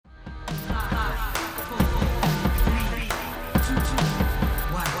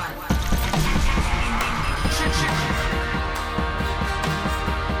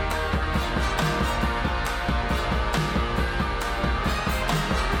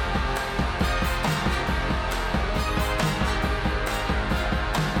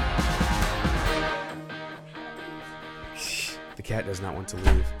does not want to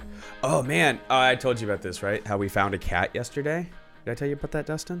leave. Oh, man. I told you about this, right? How we found a cat yesterday. Did I tell you about that,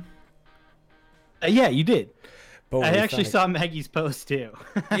 Dustin? Yeah, you did. Bowen, I actually saw Maggie's post, too.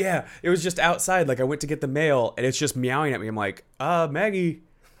 Yeah, it was just outside. Like, I went to get the mail, and it's just meowing at me. I'm like, Maggie,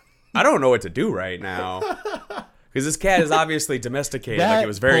 I don't know what to do right now. Because this cat is obviously domesticated. Like, it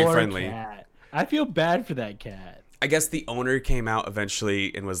was very friendly. Cat. I feel bad for that cat. I guess the owner came out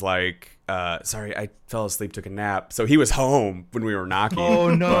eventually and was like, sorry, I fell asleep, took a nap. So he was home when we were knocking. Oh,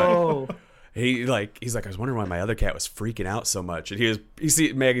 no. He's like, I was wondering why my other cat was freaking out so much. And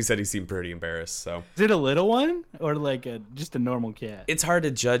Maggie said he seemed pretty embarrassed. So is it a little one or like just a normal cat? It's hard to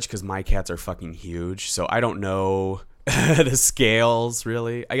judge because my cats are fucking huge. So I don't know the scales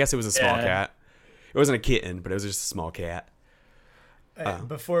really. I guess it was a small cat. It wasn't a kitten, but it was just a small cat.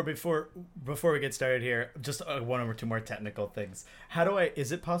 Before we get started here, just one or two more technical things.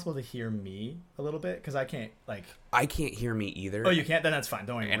 Is it possible to hear me a little bit? Because I can't hear me either. Oh, you can't? Then that's fine.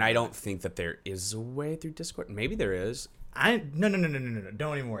 Don't worry. And I don't think that there is a way through Discord. Maybe there is. No.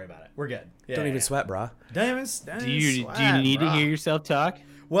 Don't even worry about it. We're good. Don't even sweat, brah. Do you need to hear yourself talk?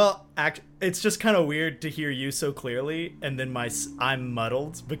 Well, it's just kind of weird to hear you so clearly, and then I'm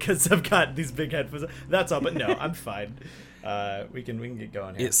muddled because I've got these big headphones. That's all, but no, I'm fine. We can get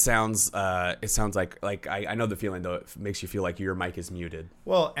going here. It sounds like I know the feeling though. It makes you feel like your mic is muted.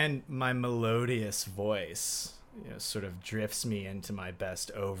 Well, and my melodious voice, sort of drifts me into my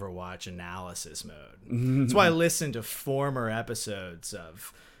best Overwatch analysis mode. That's why I listen to former episodes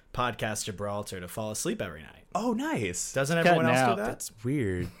of Podcast Gibraltar to fall asleep every night. Oh, nice. Doesn't everyone else do that? That's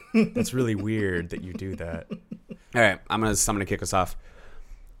weird. That's really weird that you do that. All right, I'm gonna kick us off.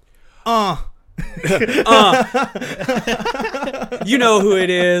 You know who it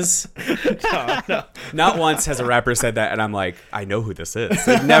is. No. Not once has a rapper said that, and I'm like, I know who this is.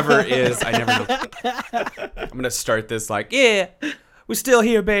 It never is. I never know. I'm gonna start this like, yeah, we're still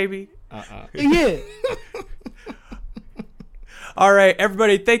here, baby. Yeah. All right,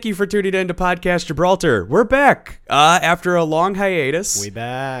 everybody, thank you for tuning in to Podcast Gibraltar. We're back after a long hiatus. We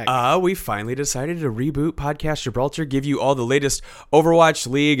back. We finally decided to reboot Podcast Gibraltar, give you all the latest Overwatch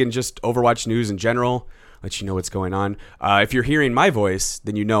League and just Overwatch news in general, let you know what's going on. If you're hearing my voice,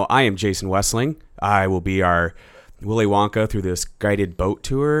 then you know I am Jason Westling. I will be our Willy Wonka through this guided boat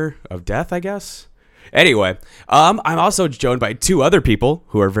tour of death, I guess. Anyway, I'm also joined by two other people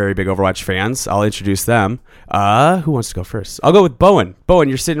who are very big Overwatch fans. I'll introduce them. Who wants to go first? I'll go with Bowen. Bowen,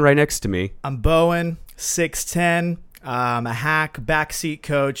 you're sitting right next to me. I'm Bowen, 6'10", a hack, backseat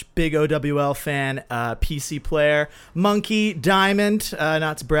coach, big OWL fan, PC player, monkey, diamond,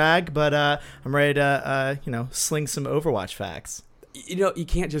 not to brag, but I'm ready to, sling some Overwatch facts. You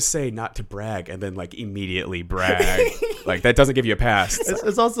can't just say not to brag and then like immediately brag. Like that doesn't give you a pass.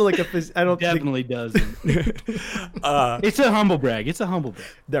 It's also like Definitely doesn't. It's a humble brag.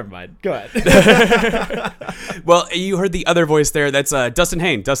 Never mind. Go ahead. Well, you heard the other voice there. That's Dustin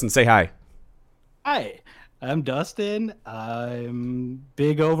Hain. Dustin, say hi. Hi, I'm Dustin. I'm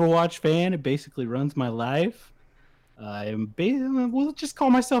big Overwatch fan. It basically runs my life. We'll just call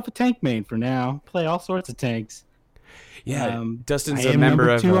myself a tank main for now. Play all sorts of tanks. Yeah, Dustin's a member number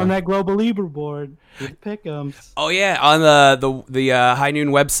of 2 on that global leaderboard with pick'ems. Oh yeah, on the High Noon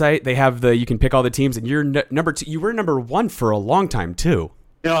website, they have you can pick all the teams, and you're number 2. You were number 1 for a long time too.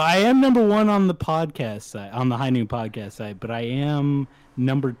 No, I am number 1 on the podcast site, on the High Noon podcast site, but I am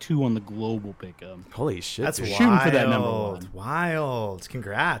number 2 on the global pick'em. Holy shit! That's dude. Shooting for that number 1. Wild!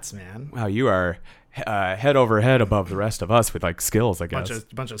 Congrats, man. Wow, you are head over head above the rest of us with like skills, I guess.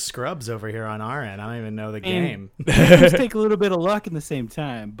 Bunch of scrubs over here on our end. I don't even know the game. It does take a little bit of luck in the same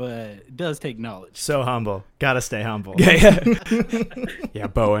time, but it does take knowledge. So humble. Gotta stay humble. Yeah,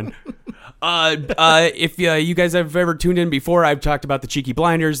 Bowen. If you guys have ever tuned in before, I've talked about the Cheeky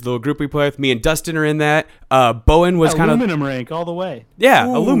Blinders, the little group we play with. Me and Dustin are in that. Bowen was kind of aluminum rank all the way. Yeah,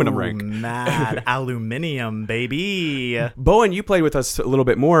 Ooh, aluminum rank. Mad aluminium, baby. Bowen, you played with us a little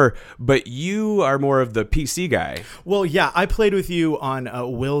bit more, but you are more of the PC guy. Well, yeah, I played with you on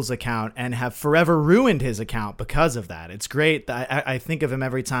Will's account and have forever ruined his account because of that. It's great. I think of him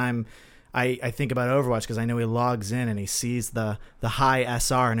every time I think about Overwatch because I know he logs in and he sees the high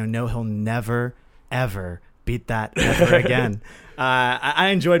SR and I know he'll never, ever beat that ever again. I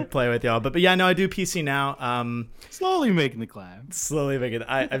enjoyed playing with y'all, but yeah, no, I do PC now. Slowly making the climb.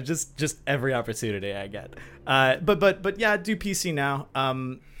 I've just every opportunity I get. But yeah, I do PC now.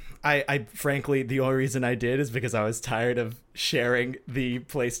 I frankly, the only reason I did is because I was tired of sharing the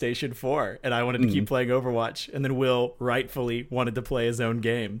PlayStation 4, and I wanted to keep playing Overwatch, and then Will rightfully wanted to play his own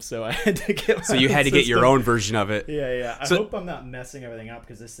game, so I had to get. So you had to get your own version of it. Yeah. I hope I'm not messing everything up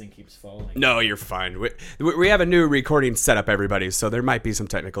because this thing keeps falling. No, you're fine. We have a new recording setup, everybody, so there might be some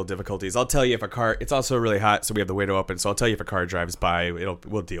technical difficulties. I'll tell you if a car. It's also really hot, so we have the window open. So I'll tell you if a car drives by.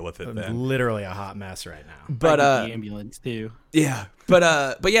 We'll deal with it then. Literally a hot mess right now. But the ambulance too. Yeah,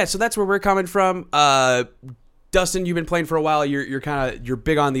 but yeah. So that's where we're coming from. Dustin, you've been playing for a while. You're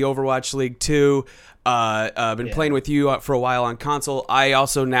big on the Overwatch League too. Been playing with you for a while on console. I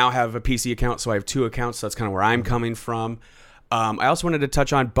also now have a PC account, so I have 2 accounts. So that's kind of where I'm coming from. I also wanted to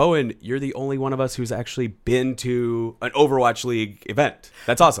touch on Bowen. You're the only one of us who's actually been to an Overwatch League event.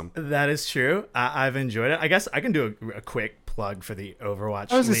 That's awesome. That is true. I've enjoyed it. I guess I can do a quick plug for the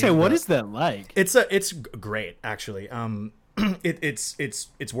Overwatch. I was gonna League, say, what is that like? It's great actually.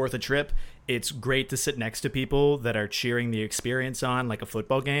 It's worth a trip. It's great to sit next to people that are cheering the experience on like a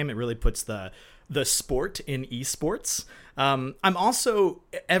football game. It really puts the sport in esports. I'm also,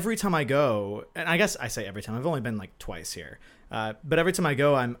 every time I go, and I guess I say every time, I've only been like twice here, but every time I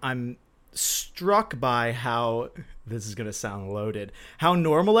go, I'm struck by how, this is going to sound loaded, how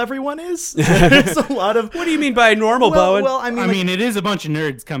normal everyone is. There's a lot of, What do you mean by normal, Bowen? well, I mean, it is a bunch of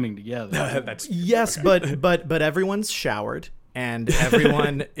nerds coming together. That's yes, but everyone's showered. And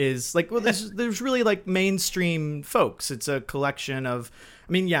everyone is like, well, there's really like mainstream folks. It's a collection of,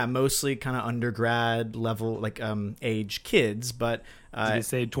 I mean, yeah, mostly kind of undergrad level, like age kids, but Did you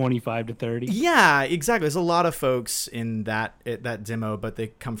say 25 to 30? yeah, exactly. There's a lot of folks in that demo, but they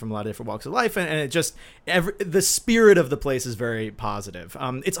come from a lot of different walks of life, and it just the spirit of the place is very positive.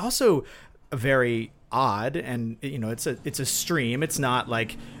 It's also very odd, and it's a stream. It's not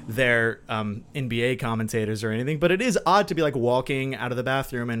like they're NBA commentators or anything, but it is odd to be like walking out of the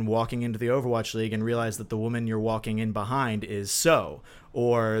bathroom and walking into the Overwatch League and realize that the woman you're walking in behind is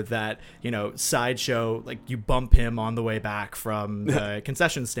or that Sideshow, like you bump him on the way back from the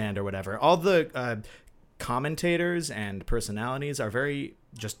concession stand or whatever. All the commentators and personalities are very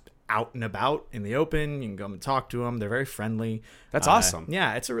just out and about in the open. You can go and talk to them. They're very friendly. That's awesome.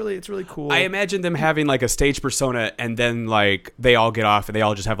 Yeah, it's really cool. I imagine them having like a stage persona, and then like they all get off and they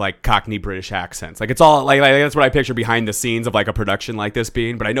all just have like Cockney British accents. Like it's all like that's what I picture behind the scenes of like a production like this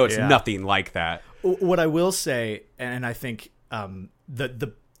being. But I know it's nothing like that. What I will say, and I think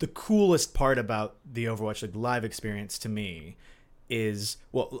the coolest part about the Overwatch League live experience to me is,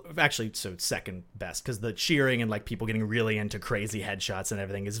 well, actually, so second best, because the cheering and like people getting really into crazy headshots and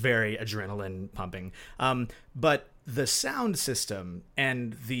everything is very adrenaline pumping. But the sound system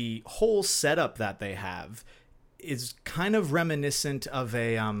and the whole setup that they have is kind of reminiscent of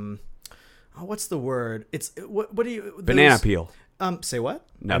a what's the word? It's what do you Banana peel. Say what?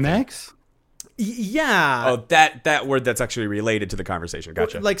 Nothing. MX? Yeah. Oh, that word that's actually related to the conversation.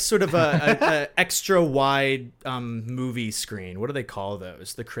 Gotcha. Like sort of a extra wide movie screen. What do they call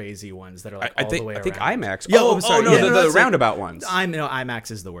those? The crazy ones that are like the way around. I think IMAX. Yeah, oh, I'm sorry. no, Yeah, the that's roundabout ones.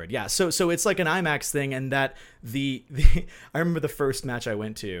 IMAX is the word. Yeah. So it's like an IMAX thing, and that the I remember the first match I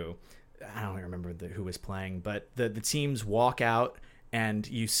went to. I don't remember who was playing, but the teams walk out and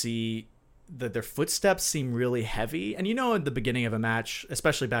you see that their footsteps seem really heavy. And at the beginning of a match,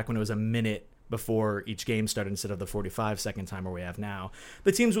 especially back when it was a minute before each game started instead of the 45-second timer we have now,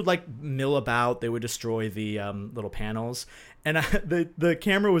 the teams would like mill about. They would destroy the little panels, and the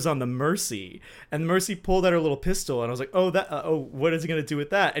camera was on the Mercy, and Mercy pulled out her little pistol, and I was like, what is he gonna do with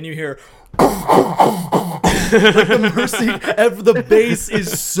that? And you hear like the Mercy, the bass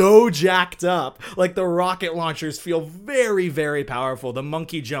is so jacked up, like the rocket launchers feel very, very powerful, the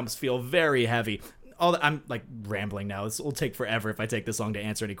monkey jumps feel very heavy. I'm like rambling now. This will take forever if I take this long to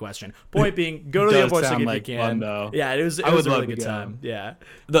answer any question. Point being, go to the Overwatch League if you can. Fun, though. Yeah, it was a really good time. Yeah,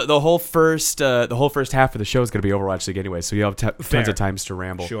 the whole first half of the show is going to be Overwatch League anyway, so you have tons of times to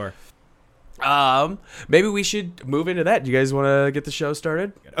ramble. Sure. Maybe we should move into that. Do you guys want to get the show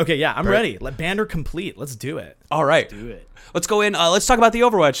started? Okay, yeah, I'm ready. Banner complete. Let's do it. All right. Do it. Let's go in. Let's talk about the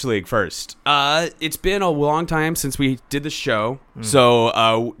Overwatch League first. It's been a long time since we did the show.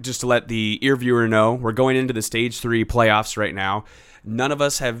 So just to let the ear viewer know, we're going into the Stage 3 playoffs right now. None of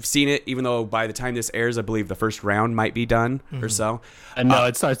us have seen it, even though by the time this airs, I believe the first round might be done or so. No,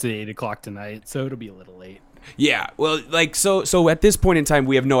 it starts at 8 o'clock tonight, so it'll be a little late. Yeah, well, like so at this point in time,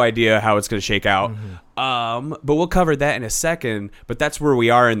 we have no idea how it's going to shake out. But we'll cover that in a second. But that's where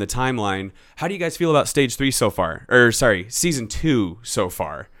we are in the timeline. How do you guys feel about Stage 3 so far? Or sorry, Season 2 so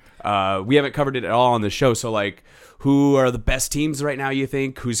far? We haven't covered it at all on the show. So like, who are the best teams right now, you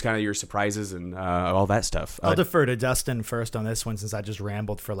think? Who's kind of your surprises and all that stuff? I'll defer to Dustin first on this one since I just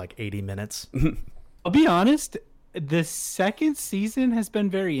rambled for like 80 minutes. I'll be honest. the second season has been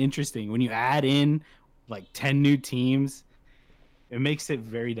very interesting. When you add in like 10 new teams, it makes it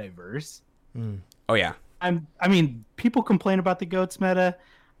very diverse. Oh yeah. I mean, people complain about the GOATS meta.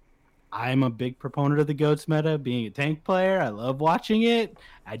 I'm a big proponent of the GOATS meta. Being a tank player, I love watching it.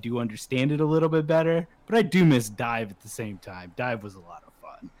 I do understand it a little bit better, but I do miss Dive at the same time. Dive was a lot of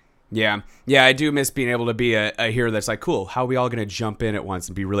fun. Yeah. Yeah, I do miss being able to be a hero that's like, cool, how are we all going to jump in at once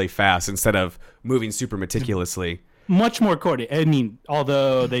and be really fast instead of moving super meticulously? Much more coordinated. I mean,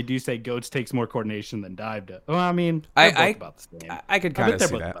 although they do say GOATS takes more coordination than Dive does. Well, I mean, they're both about the same. I could kind of they're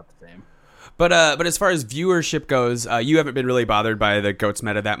see both that. about the same. But as far as viewership goes, you haven't been really bothered by the GOATS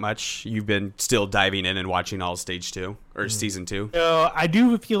meta that much. You've been still diving in and watching all Stage 2 or Season 2. So I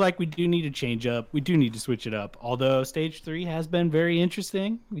do feel like we do need to change up. We do need to switch it up. Although Stage 3 has been very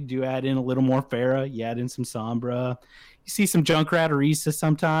interesting. We do add in a little more Pharah. You add in some Sombra. You see some Junkrat Orisa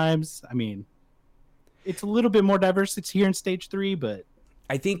sometimes. I mean, it's a little bit more diverse. It's here in Stage 3, but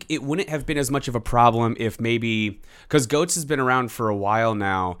I think it wouldn't have been as much of a problem if maybe, because GOATS has been around for a while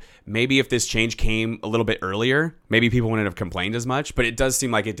now, maybe if this change came a little bit earlier, maybe people wouldn't have complained as much, but it does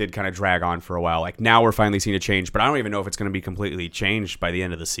seem like it did kind of drag on for a while. Like now we're finally seeing a change, but I don't even know if it's going to be completely changed by the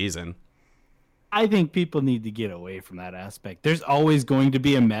end of the season. I think people need to get away from that aspect. There's always going to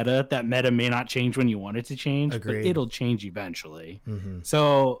be a meta. That meta may not change when you want it to change, Agreed. but it'll change eventually.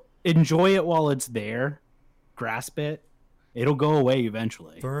 So enjoy it while it's there. Grasp it. It'll go away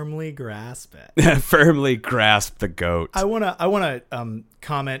eventually. Firmly grasp it. Firmly grasp the GOAT. I wanna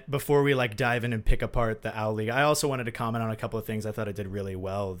comment before we like dive in and pick apart the Owl League. I also wanted to comment on a couple of things I thought it did really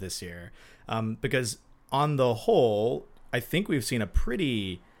well this year, because on the whole, I think we've seen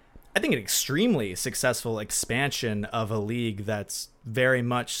an extremely successful expansion of a league that's very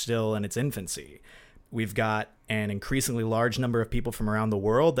much still in its infancy. We've got an increasingly large number of people from around the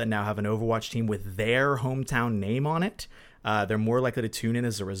world that now have an Overwatch team with their hometown name on it. They're more likely to tune in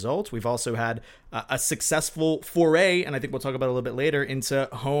as a result. We've also had a successful foray, and I think we'll talk about it a little bit later, into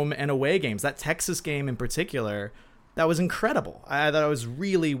home and away games. That Texas game in particular, that was incredible. I thought it was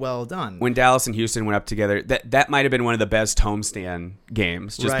really well done. When Dallas and Houston went up together, that might have been one of the best homestand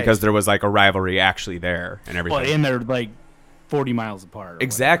games, just Right. because there was like a rivalry actually there and everything. Well, and they're like 40 miles apart. or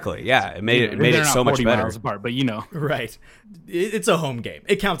Exactly. Yeah, it made they're it not so much 40 better. miles apart, but you know. Right. It's a home game.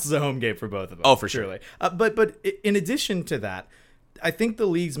 It counts as a home game for both of us. Oh, for sure. Surely. But in addition to that, I think the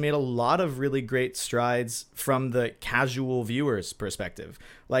league's made a lot of really great strides from the casual viewer's perspective.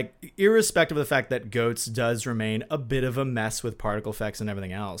 Like, irrespective of the fact that GOATS does remain a bit of a mess with particle effects and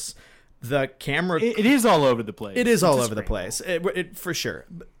everything else, the camera... It is all over the place. It is It's all a over the scramble. place, for sure.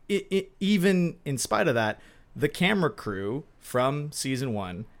 Even in spite of that, the camera crew from Season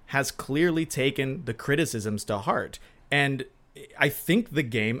 1 has clearly taken the criticisms to heart. And I think the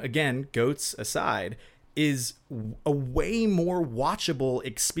game, again, GOATS aside, is a way more watchable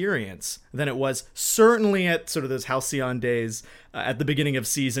experience than it was certainly at sort of those Halcyon days at the beginning of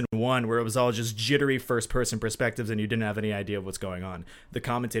Season 1, where it was all just jittery first-person perspectives and you didn't have any idea of what's going on. The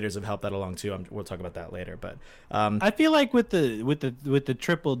commentators have helped that along too. We'll talk about that later. But I feel like with the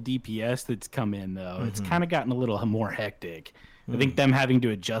triple DPS that's come in though, it's kind of gotten a little more hectic. I think them having to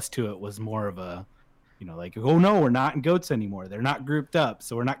adjust to it was more of a, you know, like, oh no, we're not in GOATS anymore. They're not grouped up,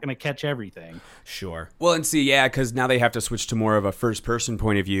 so we're not going to catch everything. sure. Well, and see, yeah, because now they have to switch to more of a first-person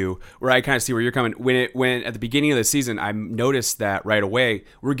point of view, where I kind of see where you're coming. When at the beginning of the season, I noticed that right away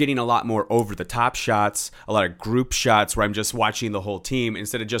we're getting a lot more over-the-top shots, a lot of group shots where I'm just watching the whole team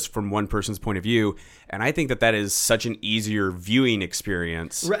instead of just from one person's point of view. And I think that is such an easier viewing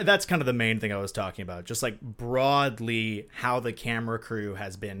experience. Right, that's kind of the main thing I was talking about. Just like broadly how the camera crew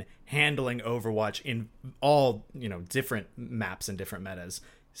has been handling Overwatch in all, you know, different maps and different metas.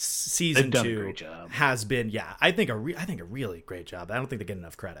 Season They've done a 2 great job. has been, yeah, I think a really great job. I don't think they get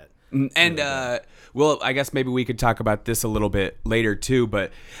enough credit. And well, I guess maybe we could talk about this a little bit later too.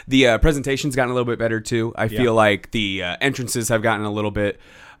 But the presentation's gotten a little bit better too. I feel like the entrances have gotten a little bit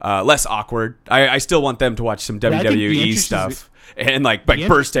less awkward. I still want them to watch some I think the WWE entrances- stuff and like burst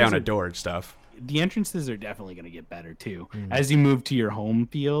entrances down are- a door and stuff. The entrances are definitely going to get better too as you move to your home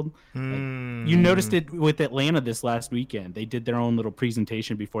field. Like, you noticed it with Atlanta this last weekend. They did their own little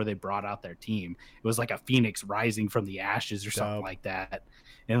presentation before they brought out their team. It was like a phoenix rising from the ashes or something like that,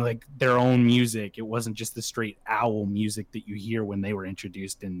 and like their own music. It wasn't just the straight owl music that you hear when they were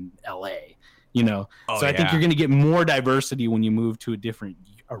introduced in LA. You know, Oh, so I think yeah. you're going to get more diversity when you move to a different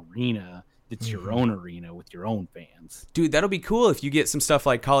arena It's your own arena with your own fans. Dude, that'll be cool if you get some stuff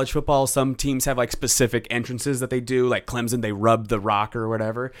like college football. Some teams have like specific entrances that they do, like Clemson, they rub the rock or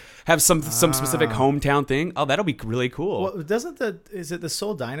whatever. Have some specific hometown thing. Oh, that'll be really cool. Well, is it the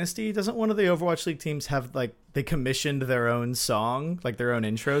Seoul Dynasty? Doesn't one of the Overwatch League teams have like they commissioned their own song, like their own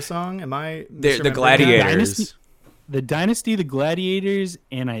intro song? Am I the Gladiators? The Dynasty, the Gladiators,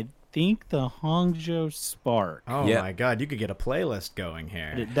 and I think the Hangzhou Spark. Oh my God, you could get a playlist going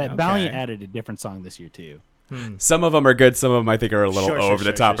here. That Valiant added a different song this year too. Some of them are good. Some of them I think are a little over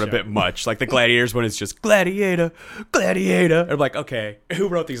the top and a bit much. Like the Gladiators one is just Gladiator, Gladiator. I'm like, okay, who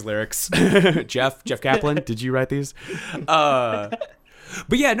wrote these lyrics? Jeff Kaplan, did you write these?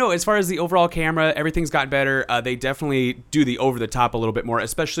 But yeah, no, as far as the overall camera, everything's gotten better. They definitely do the over the top a little bit more,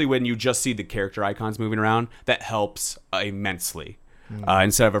 especially when you just see the character icons moving around. That helps immensely.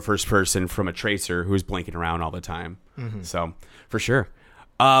 Instead of a first person from a tracer who's blinking around all the time. So for sure.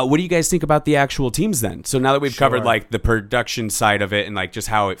 What do you guys think about the actual teams then? So now that we've covered like the production side of it and like just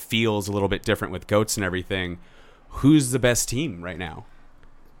how it feels a little bit different with goats and everything, who's the best team right now?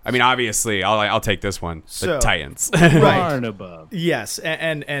 I mean, obviously, I'll take this one. The Titans. Far and above. Yes,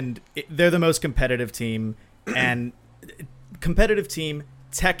 and they're the most competitive team, and competitive team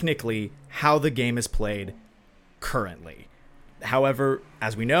technically how the game is played currently. However,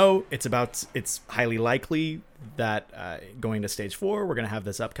 as we know, it's highly likely that going to stage 4, we're going to have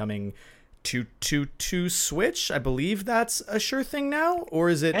this upcoming 2-2-2 switch. I believe that's a sure thing now, or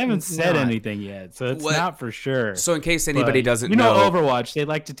is it? I haven't said anything yet, so it's not for sure. So in case anybody doesn't know, Overwatch, they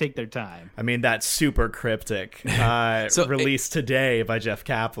like to take their time. I mean, that super cryptic released today by Jeff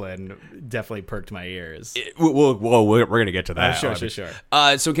Kaplan definitely perked my ears. We're going to get to that.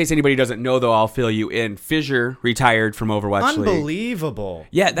 Sure. So in case anybody doesn't know, though, I'll fill you in. Fissure retired from Overwatch League. Unbelievable.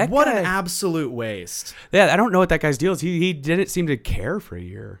 Yeah, what an absolute waste. Yeah, I don't know what that guy's deal is. He didn't seem to care for a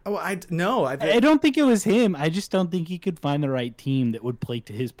year. Oh, I don't think it was him. I just don't think he could find the right team that would play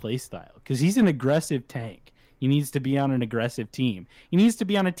to his play style because he's an aggressive tank. He needs to be on an aggressive team. He needs to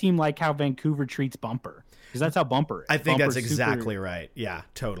be on a team like how Vancouver treats Bumper because that's how Bumper is. I think that's exactly right. Yeah,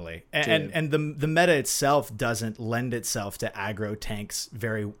 totally. And the meta itself doesn't lend itself to aggro tanks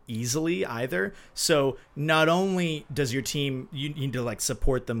very easily either. So not only does your team, you need to like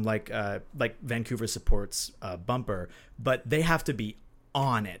support them like Vancouver supports Bumper, but they have to be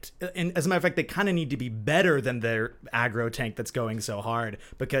on it. And as a matter of fact, they kind of need to be better than their aggro tank that's going so hard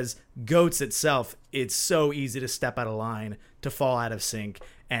because Goats itself, it's so easy to step out of line, to fall out of sync,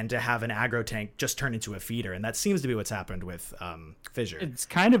 and to have an aggro tank just turn into a feeder. And that seems to be what's happened with Fissure. It's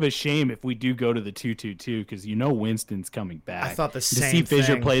kind of a shame if we do go to the 2-2-2 because Winston's coming back. I thought the same thing. To see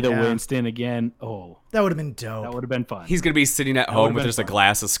Fissure play the Winston again, that would have been dope. That would have been fun. He's going to be sitting at home with just a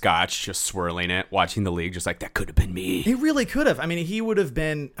glass of scotch, just swirling it, watching the league, just like, that could have been me. He really could have. I mean, he would have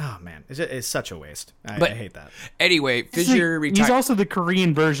been, oh man, it's such a waste. I hate that. Anyway, Fissure retired. He's also the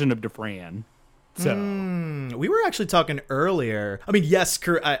Korean version of Defran. So we were actually talking earlier. I mean, yes,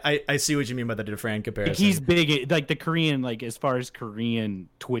 I see what you mean by the Defran comparison. He's big, like the Korean, like as far as Korean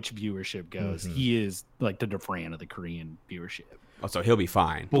Twitch viewership goes, he is like the Defran of the Korean viewership. Oh, so he'll be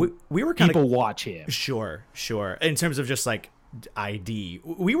fine. We were kind of people watch him. Sure. In terms of just like ID,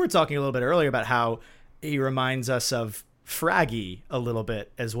 we were talking a little bit earlier about how he reminds us of Fraggy a little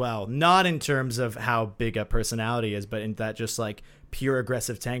bit as well. Not in terms of how big a personality is, but in that just like pure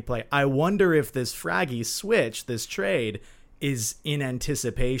aggressive tank play. I wonder if this Fraggy switch, this trade, is in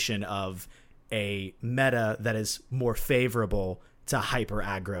anticipation of a meta that is more favorable to hyper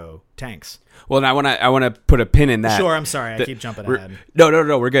aggro tanks. Well, and I want to put a pin in that. Sure, I'm sorry, I keep jumping ahead.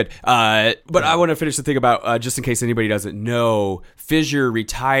 No, we're good. But I want to finish the thing about just in case anybody doesn't know, Fissure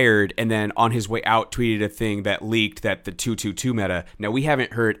retired and then on his way out tweeted a thing that leaked that the 2-2-2 meta. Now we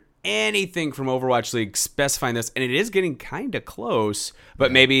haven't heard anything from Overwatch League specifying this, and it is getting kind of close,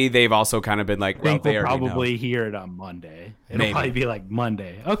 but maybe they've also kind of been like, well, they will already probably know. Hear it on Monday. It'll probably be like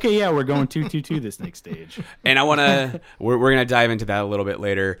Monday. Okay, yeah, we're going 2-2-2 this next stage. And I want to, we're going to dive into that a little bit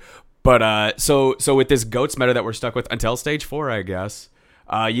later. But so with this Goats meta that we're stuck with until stage 4, I guess,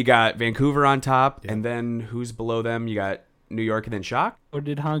 you got Vancouver on top, and then who's below them? You got New York and then Shock? Or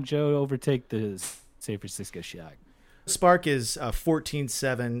did Hangzhou overtake the San Francisco Shock? Spark is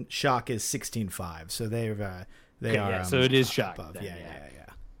 14-7, Shock is 16-5, so they are. Yeah, so it is Shock. Yeah.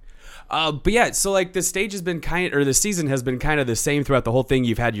 But yeah, so like the stage has been the season has been kind of the same throughout the whole thing.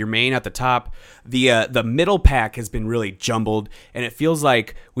 You've had your main at the top. The middle pack has been really jumbled, and it feels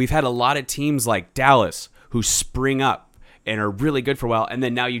like we've had a lot of teams like Dallas who spring up and are really good for a while, and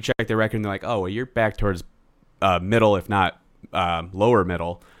then now you check their record and they're like, oh, well, you're back towards middle, if not lower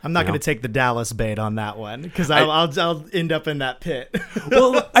middle. I'm not you going know? to take the Dallas bait on that one because I'll end up in that pit.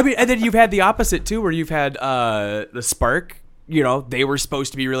 Well, I mean, and then you've had the opposite too, where you've had the Spark. You know, they were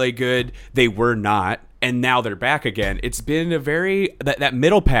supposed to be really good. They were not. And now they're back again. It's been a very that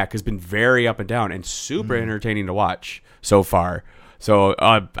middle pack has been very up and down and super entertaining to watch so far. So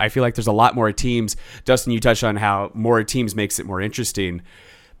I feel like there's a lot more teams. Dustin, you touched on how more teams makes it more interesting.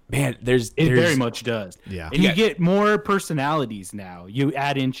 Man, there's very much does. Yeah. And you get more personalities now. You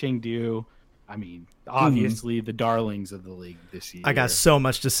add in Chengdu. I mean, obviously the darlings of the league this year. I got so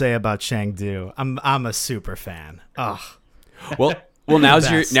much to say about Chengdu. I'm a super fan. Ugh. Well,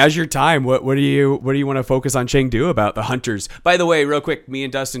 now's your time. What do you want to focus on Chengdu about the Hunters? By the way, real quick, me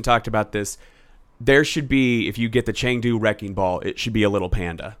and Dustin talked about this. There should be, if you get the Chengdu Wrecking Ball, it should be a little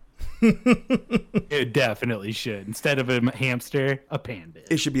panda. It definitely should. Instead of a hamster, a panda.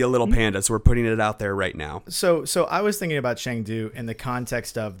 It should be a little panda. So we're putting it out there right now. So I was thinking about Chengdu in the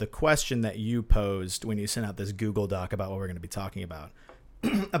context of the question that you posed when you sent out this Google Doc about what we're going to be talking about,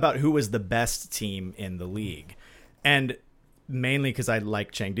 about who was the best team in the league. And mainly because I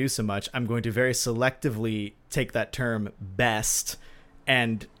like Chengdu so much, I'm going to very selectively take that term best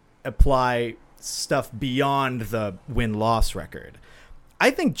and apply stuff beyond the win-loss record.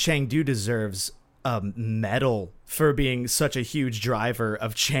 I think Chengdu deserves a medal for being such a huge driver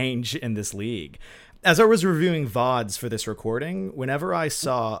of change in this league. As I was reviewing VODs for this recording, whenever I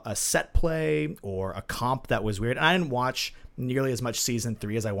saw a set play or a comp that was weird, I didn't watch nearly as much season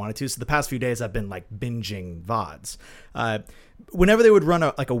 3 as I wanted to. So the past few days I've been like binging VODs. Whenever they would run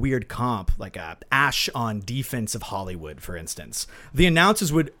a weird comp, like a Ash on Defense of Hollywood, for instance, the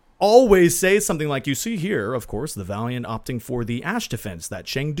announcers would always say something like, you see here, of course, the Valiant opting for the Ash defense that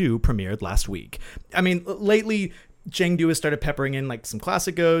Chengdu premiered last week. I mean, lately, Chengdu has started peppering in like some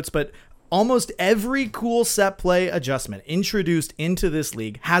classic goats, but almost every cool set play adjustment introduced into this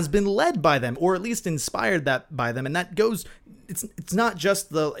league has been led by them, or at least inspired that by them. And that goes, it's not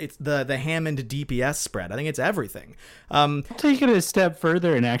just the Hammond DPS spread. I think it's everything. I'll take it a step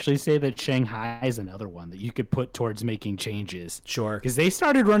further and actually say that Shanghai is another one that you could put towards making changes. Sure. Because they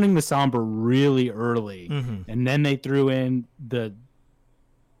started running the Sombra really early, and then they threw in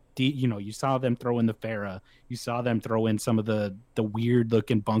you saw them throw in the Pharah. You saw them throw in some of the weird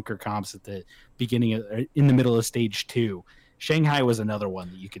looking bunker comps at the beginning in the middle of stage 2. Shanghai was another one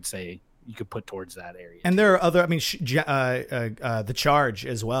that you could say you could put towards that area. And there are other, I mean, the Charge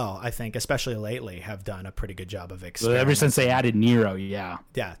as well, I think, especially lately, have done a pretty good job of experimenting. Ever since they added Nero, yeah.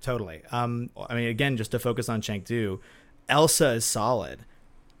 Yeah, totally. I mean, again, just to focus on Chengdu, Elsa is solid.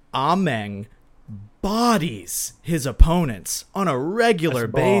 Ameng bodies his opponents on a regular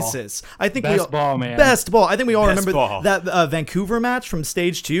basis. I think best ball, man. Best ball. I think we all Best remember ball. that Vancouver match from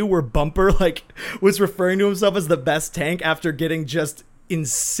stage 2 where Bumper was referring to himself as the best tank after getting just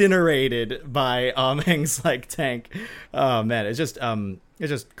incinerated by Ameng's tank. Oh man, it's just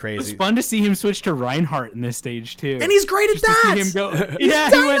crazy. It's fun to see him switch to Reinhardt in this stage too, And he's great at just that. to see him go. He's Yeah,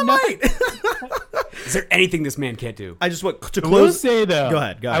 he went nuts. dynamite. Is there anything this man can't do? I just want to I will close. say though, Go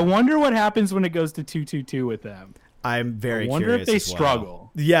ahead. I wonder what happens when it goes to 2-2-2 with them. I'm very I wonder curious if they as well.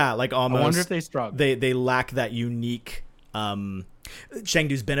 struggle. Yeah, like almost. I wonder if they struggle. They lack that unique.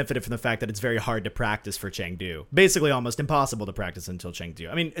 Chengdu's benefited from the fact that it's very hard to practice for Chengdu. Basically, almost impossible to practice until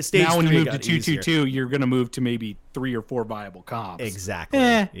Chengdu. I mean, stage Now when 3 you move got to easier. 2-2-2, you're going to move to maybe 3 or 4 viable comps. Exactly.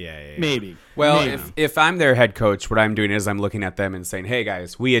 Yeah. Maybe. Well, Maybe. if I'm their head coach, what I'm doing is I'm looking at them and saying, hey,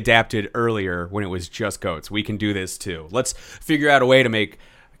 guys, we adapted earlier when it was just goats. We can do this too. Let's figure out a way to make,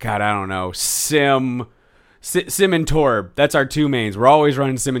 God, I don't know, Sim and Torb. That's our 2 mains. We're always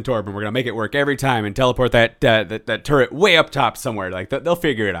running Sim and Torb, and we're going to make it work every time and teleport that turret way up top somewhere. They'll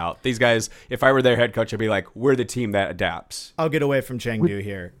figure it out. These guys, if I were their head coach, I'd be like, we're the team that adapts. I'll get away from Chengdu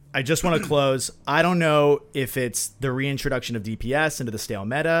here. I just want to close. I don't know if it's the reintroduction of DPS into the stale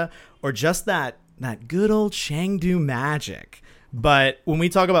meta or just that good old Chengdu magic. But when we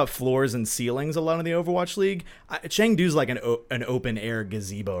talk about floors and ceilings a lot in the Overwatch League, Chengdu's like an open air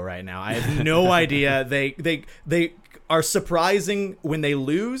gazebo right now. I have no idea. They are surprising when they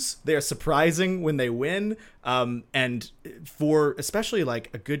lose. They are surprising when they win. And for especially like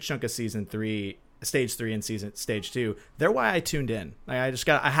a good chunk of season 3, stage 3 and stage 2, they're why I tuned in. I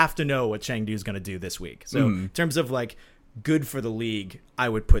have to know what Chengdu's going to do this week. So in terms of like good for the league, I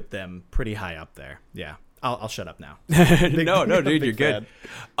would put them pretty high up there. Yeah. I'll shut up now. No, dude, you're good.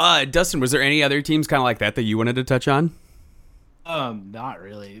 Dustin, was there any other teams kind of like that you wanted to touch on? Not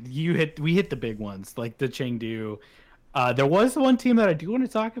really. We hit the big ones like the Chengdu. There was one team that I do want to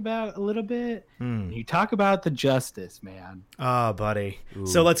talk about a little bit. You talk about the Justice, man. Oh, buddy.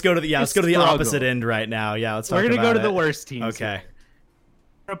 So let's go to the let's go to the opposite end right now. Yeah, let's talk We're gonna about go to it. the worst teams. Okay.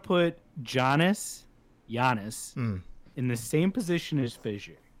 We're gonna put Giannis in the same position as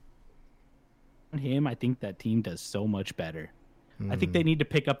Fisher. On him, I think that team does so much better. I think they need to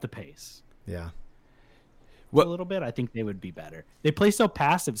pick up the pace. Yeah. A little bit. I think they would be better. They play so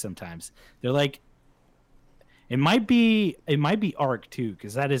passive sometimes. They're like, it might be Arc too,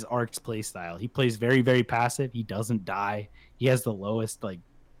 because that is Arc's play style. He plays very, very passive. He doesn't die. He has the lowest like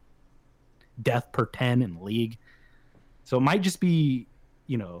death per 10 in the league. So it might just be,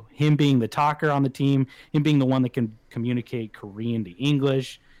 him being the talker on the team, him being the one that can communicate Korean to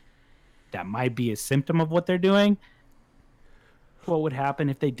English. That might be a symptom of what they're doing. What would happen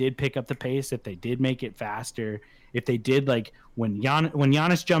if they did pick up the pace, if they did make it faster, if they did, like, when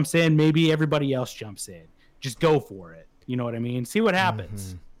Giannis jumps in, maybe everybody else jumps in. Just go for it. You know what I mean? See what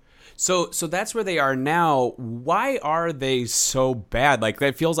happens. So that's where they are now. Why are they so bad? Like,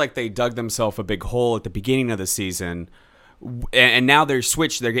 it feels like they dug themselves a big hole at the beginning of the season, and now they're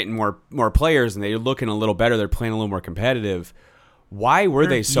switched. They're getting more players, and they're looking a little better. They're playing a little more competitive. Why were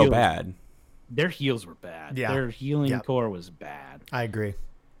they so bad? Their heels were bad. Yeah. Their healing core was bad. I agree.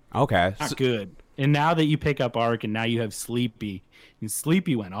 Okay. Not good. And now that you pick up Arc and now you have Sleepy, and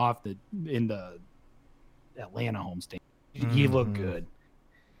Sleepy went off in the Atlanta homestand. He looked good.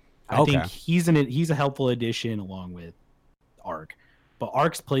 I think he's a helpful addition along with Arc. But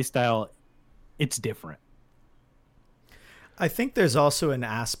Arc's playstyle, it's different. I think there's also an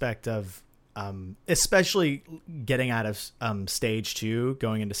aspect of especially getting out of stage 2,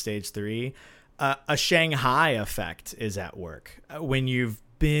 going into stage 3, a Shanghai effect is at work. When you've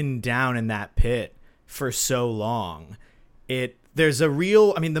been down in that pit for so long, there's a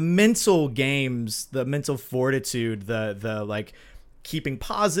real, the mental games, the mental fortitude, the like keeping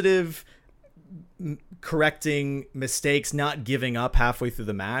positive, correcting mistakes, not giving up halfway through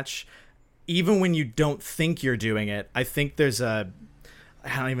the match, even when you don't think you're doing it. I think there's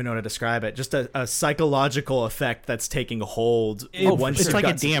I don't even know how to describe it. Just a psychological effect that's taking hold. It's like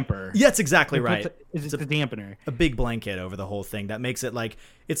a damper. Yeah, that's exactly right. It's a dampener. A big blanket over the whole thing that makes it like,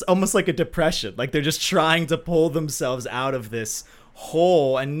 it's almost like a depression. Like they're just trying to pull themselves out of this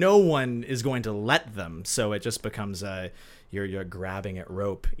hole, and no one is going to let them. So it just becomes you're grabbing at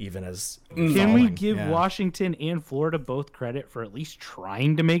rope even as Can we give Washington and Florida both credit for at least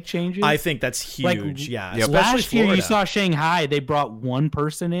trying to make changes? I think that's huge. Last year you saw Shanghai, they brought one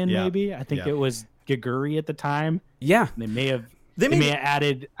person in. Maybe I think it was Gaguri at the time. They may have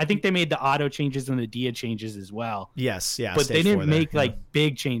added, I think they made the auto changes and the Dia changes as well. Yes, but they didn't make like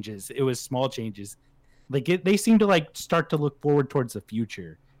big changes. It was small changes. Like they seem to like start to look forward towards the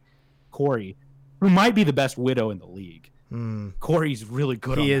future. Corey, who might be the best widow in the league. Corey's really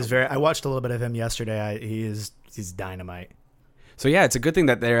good. He is very. I watched a little bit of him yesterday. He's dynamite. So yeah, it's a good thing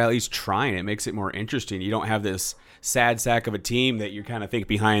that they're at least trying. It makes it more interesting. You don't have this sad sack of a team that you kind of think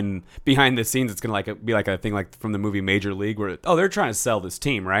behind the scenes it's gonna be like a thing like from the movie Major League where they're trying to sell this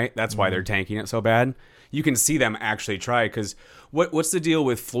team, right? That's why they're tanking it so bad. You can see them actually try, because what's the deal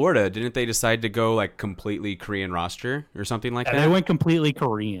with Florida? Didn't they decide to go like completely Korean roster or something like that? They went completely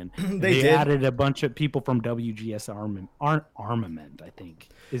Korean. They added a bunch of people from WGS Armament, I think,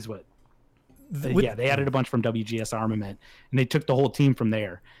 is what. They added a bunch from WGS Armament, and they took the whole team from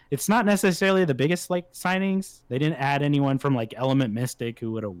there. It's not necessarily the biggest like signings. They didn't add anyone from like Element Mystic,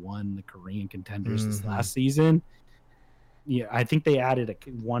 who would have won the Korean contenders this last season. Yeah, I think they added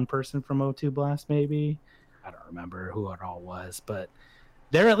one person from O2 Blast, maybe. I don't remember who it all was, but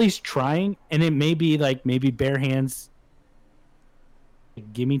they're at least trying, and it may be like maybe bare hands.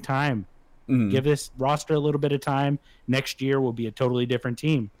 Give me time. Give this roster a little bit of time. Next year will be a totally different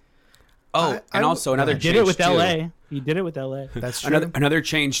team. Also another change. He did it with LA. He did it with LA. That's true. Another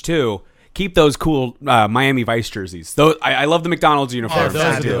change too. Keep those cool Miami Vice jerseys. Those I love the McDonald's uniforms. Those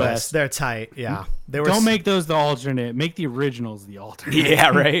are the best. They're tight. Yeah. Don't make those the alternate. Make the originals the alternate. Yeah,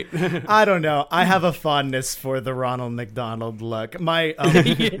 right. I don't know. I have a fondness for the Ronald McDonald look. I'm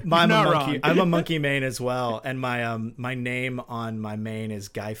a monkey main as well, and my name on my main is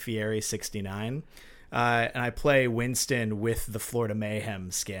Guy Fieri 69. And I play Winston with the Florida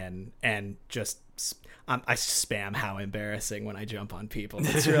Mayhem skin, and just I spam how embarrassing when I jump on people.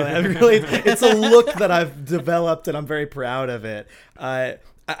 It's it's a look that I've developed, and I'm very proud of it.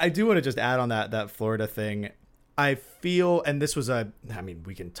 I do want to just add on that Florida thing. I feel, and this was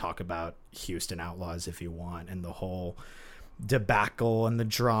we can talk about Houston Outlaws if you want, and the whole debacle and the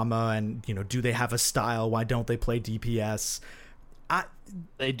drama, and do they have a style? Why don't they play DPS?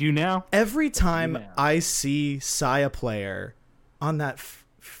 They do now. Every time Yeah. I see Saya player on that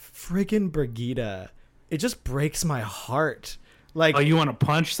friggin' Brigida, it just breaks my heart. Like, Oh, you want to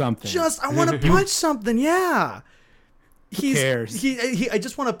punch something? I want to punch something. Yeah. Who cares? I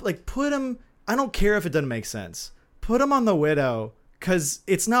just want to like put him. I don't care if it doesn't make sense. Put him on the Widow because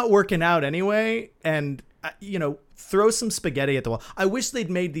it's not working out anyway. And throw some spaghetti at the wall. I wish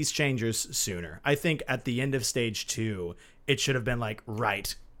they'd made these changes sooner. I think at the end of stage 2, it should have been like,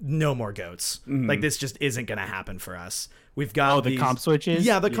 right, no more goats. Like, this just isn't going to happen for us. We've got the comp switches?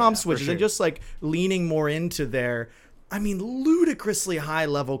 Yeah, the comp for switches, and sure. just like leaning more into their, ludicrously high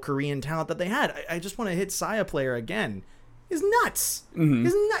level Korean talent that they had. I just want to hit Saya player again. He's nuts.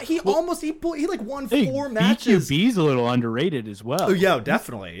 He's not. He like won Hey, 4 matches. BQB's a little underrated as well. Oh yeah,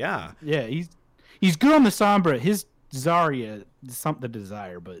 definitely. Yeah. Yeah, he's good on the Sombra. His Zarya is something to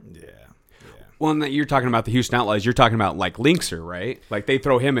desire, but Yeah. Well, and that you're talking about the Houston Outlaws. You're talking about like Linkser, right? Like they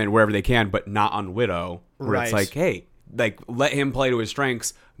throw him in wherever they can, but not on Widow. Where it's Right. like, hey, like let him play to his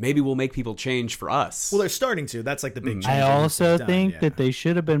strengths. Maybe we'll make people change for us. Well, they're starting to. That's like the big change. I that also needs to be think done, that they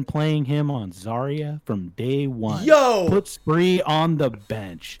should have been playing him on Zarya from day one. Yo! Put Spree on the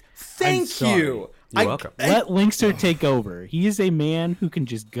bench. Thank sorry. you. You're welcome. Let Linkster take over. He is a man who can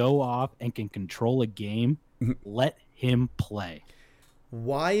just go off and can control a game. Let him play.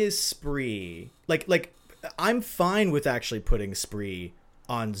 Why is Spree like I'm fine with actually putting Spree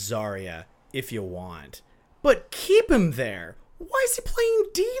on Zarya if you want, but keep him there. Why is he playing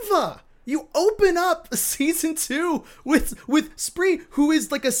Diva? You open up season 2 with Spree, who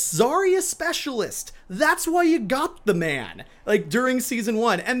is like a Zarya specialist. That's why you got the man, like during season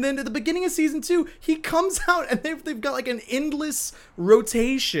 1. And then at the beginning of season 2, he comes out and they've got like an endless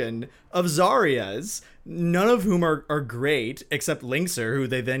rotation of Zaryas, none of whom are great, except Linkser, who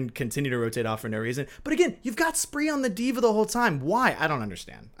they then continue to rotate off for no reason. But again, you've got Spree on the Diva the whole time. Why? I don't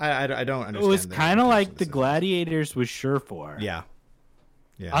understand. I don't understand. It was the kind of like the implications. Gladiators with Surefour. Yeah.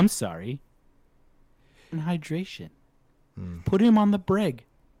 Yeah. I'm sorry. And hydration. Put him on the brig.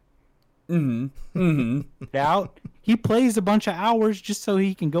 Out. He plays a bunch of hours just so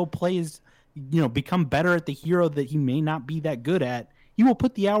he can go play his, become better at the hero that he may not be that good at. He will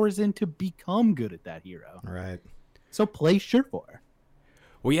put the hours in to become good at that hero. Right. So play Surefour.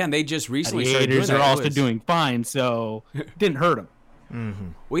 Well, yeah, and they just recently started doing Gladiators that. are It also was- doing fine, so it didn't hurt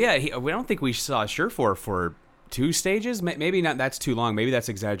him. Well, yeah, we don't think we saw Surefour for 2 stages. Maybe not. That's too long. Maybe that's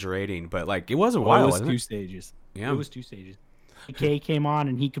exaggerating. But like, it was a while. It was wasn't 2 it? stages. Yeah. It was 2 stages. K came on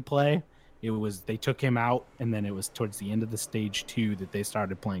and he could play. They took him out, and then it was towards the end of the stage 2 that they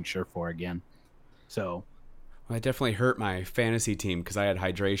started playing Surefour again. So Well, that definitely hurt my fantasy team because I had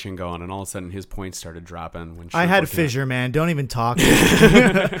hydration going, and all of a sudden his points started dropping. When I had Surefour came out. fissure, man. Don't even talk.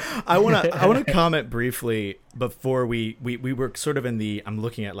 I want to comment briefly before we were sort of in the. I'm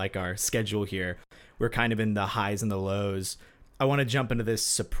looking at like our schedule here. We're kind of in the highs and the lows. I want to jump into this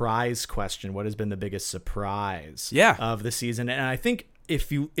surprise question. What has been the biggest surprise of the season? And I think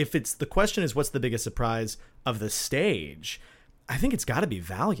if it's the question is what's the biggest surprise of the stage, I think it's got to be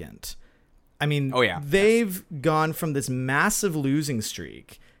Valiant. I mean, they've gone from this massive losing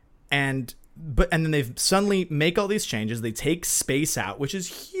streak and then they've suddenly make all these changes. They take Space out, which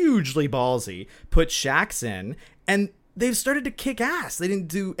is hugely ballsy, put Shax in, and they've started to kick ass. They didn't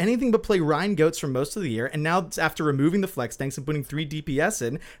do anything but play Rhine Goats for most of the year, and now after removing the flex tanks and putting 3 DPS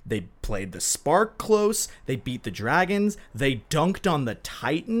in, they played the Spark close, they beat the Dragons, they dunked on the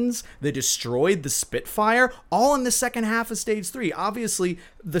Titans, they destroyed the Spitfire, all in the second half of Stage 3. Obviously,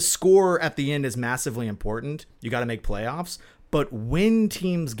 the score at the end is massively important. You got to make playoffs. But when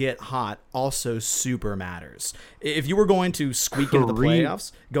teams get hot also super matters. If you were going to squeak into the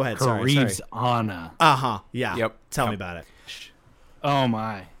playoffs, go ahead. Sorry. Kareem's Ana. Yeah. Yep. Tell me about it. Oh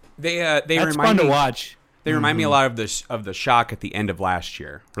my. They That's remind fun me, to watch. They remind me a lot of the Shock at the end of last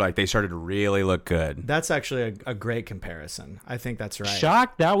year. Where, like they started to really look good. That's actually a great comparison. I think that's right.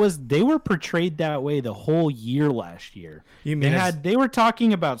 Shock, they were portrayed that way the whole year last year. You mean they were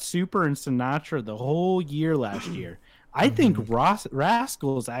talking about Super and Sinatra the whole year last year. I think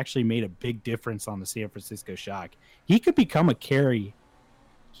Rascals actually made a big difference on the San Francisco Shock. He could become a carry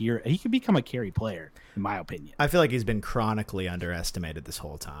here. He could become a carry player, in my opinion. I feel like he's been chronically underestimated this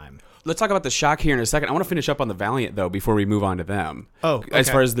whole time. Let's talk about the Shock here in a second. I want to finish up on the Valiant though before we move on to them. Oh, okay. As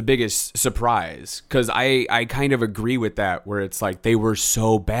far as the biggest surprise, because I kind of agree with that. Where it's like they were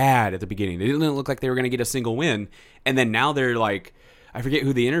so bad at the beginning, they didn't look like they were going to get a single win, and then now they're like. I forget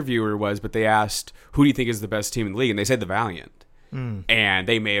who the interviewer was, but they asked, who do you think is the best team in the league? And they said the Valiant. And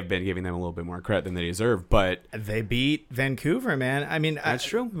they may have been giving them a little bit more credit than they deserve, but they beat Vancouver, man. I mean, that's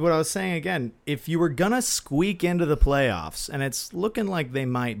true. What I was saying again, if you were going to squeak into the playoffs, and it's looking like they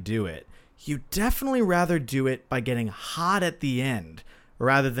might do it, you definitely rather do it by getting hot at the end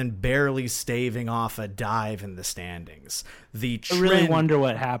rather than barely staving off a dive in the standings. I really wonder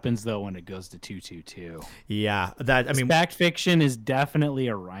what happens, though, when it goes to 2-2-2. Yeah. Fact Fiction is definitely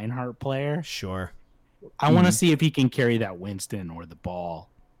a Reinhardt player. Sure. I want to see if he can carry that Winston or the ball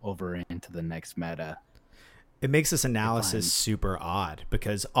over into the next meta. It makes this analysis super odd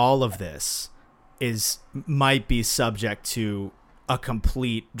because all of this might be subject to a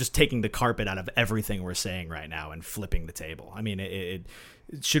complete just taking the carpet out of everything we're saying right now and flipping the table. I mean,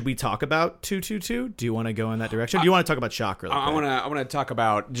 should we talk about 2-2-2? Do you want to go in that direction? Do you want to talk about shock really quick? I want to talk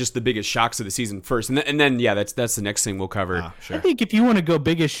about just the biggest shocks of the season first, and then yeah, that's the next thing we'll cover. Sure. I think if you want to go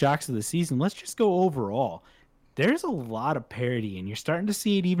biggest shocks of the season, let's just go overall. There's a lot of parity, and you're starting to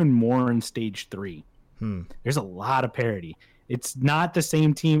see it even more in stage 3. There's a lot of parity. It's not the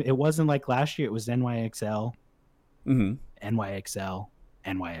same team. It wasn't like last year. It was NYXL, NYXL,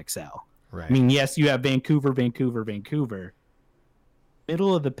 NYXL. Right. I mean, yes, you have Vancouver.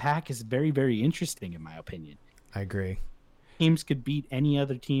 Middle of the pack is very, very interesting, in my opinion. I agree. Teams could beat any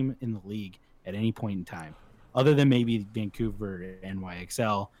other team in the league at any point in time, other than maybe Vancouver and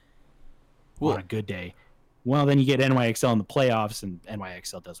NYXL on a good day. Well, then you get NYXL in the playoffs, and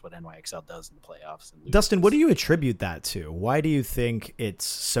NYXL does what NYXL does in the playoffs. And Dustin, what do you attribute that to? Why do you think it's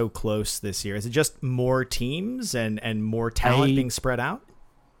so close this year? Is it just more teams and more talent being spread out?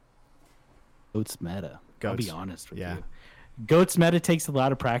 Goats meta. I'll be honest with you. Goats meta takes a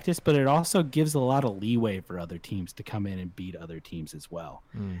lot of practice, but it also gives a lot of leeway for other teams to come in and beat other teams as well.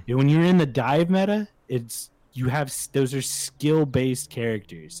 And when you're in the dive meta, those are skill-based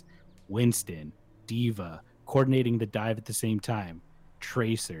characters. Winston, Diva, coordinating the dive at the same time,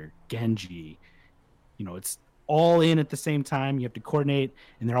 Tracer, Genji. It's all in at the same time. You have to coordinate,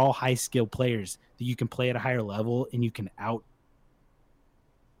 and they're all high-skill players that you can play at a higher level, and you can out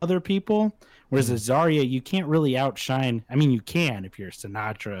other people. Whereas a Zarya, you can't really outshine. I mean, you can if you're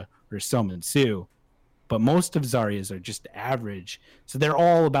Sinatra or Summon Sue, but most of Zaryas are just average. So they're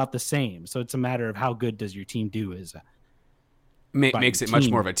all about the same. So it's a matter of how good does your team do makes it much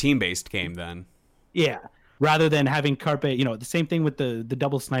more of a team-based game then. Yeah. Rather than having Carpe, the same thing with the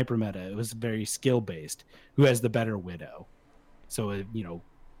double sniper meta. It was very skill-based. Who has the better Widow? So,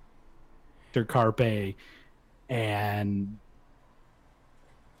 they're Carpe and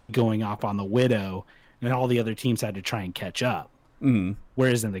going off on the Widow, and all the other teams had to try and catch up.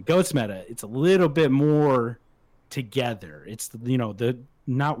 Whereas in the Goats meta, it's a little bit more together. It's the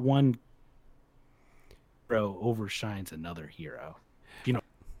not one hero overshines another hero.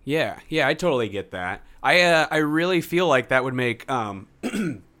 Yeah, I totally get that. I really feel like that would make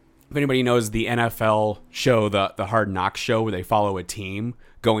if anybody knows the NFL show, the Hard Knocks show, where they follow a team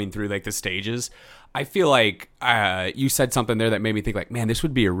going through like the stages. I feel like you said something there that made me think like, man, this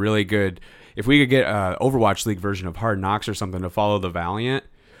would be a really good, if we could get an Overwatch League version of Hard Knocks or something to follow the Valiant,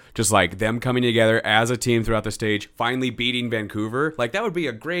 just like them coming together as a team throughout the stage, finally beating Vancouver. Like that would be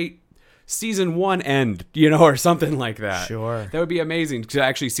a great season 1 end, or something like that. Sure. That would be amazing to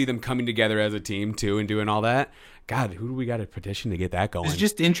actually see them coming together as a team too and doing all that. God, who do we got to petition to get that going? It's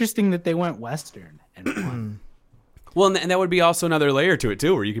just interesting that they went Western and won. Well, and that would be also another layer to it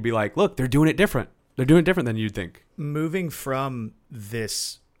too, where you could be like, look, they're doing it different. They're doing it different than you'd think. Moving from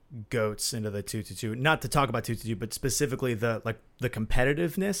this Goats into the 2-2-2, not to talk about 2-2-2, but specifically the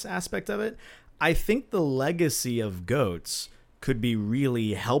competitiveness aspect of it, I think the legacy of Goats could be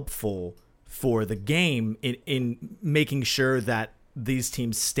really helpful for the game in making sure that these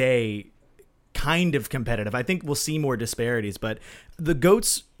teams stay kind of competitive. I think we'll see more disparities, but the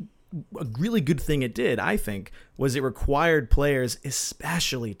Goats, a really good thing it did, I think, was it required players,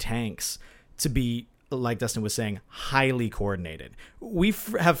 especially tanks, to be, like Dustin was saying, highly coordinated. We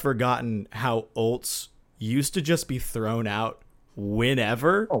have forgotten how ults used to just be thrown out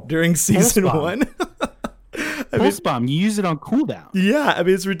whenever during season 1. Pulse bomb, you use it on cooldown. Yeah, I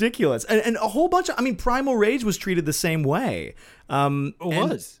mean, it's ridiculous. And a whole bunch of, Primal Rage was treated the same way. It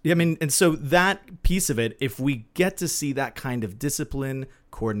was. And so that piece of it, if we get to see that kind of discipline,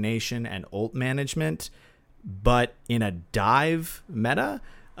 coordination, and ult management, but in a dive meta,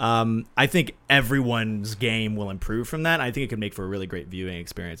 I think everyone's game will improve from that. I think it could make for a really great viewing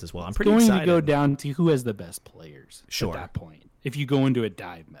experience as well. I'm pretty excited. It's going to go down to who has the best players at that point, if you go into a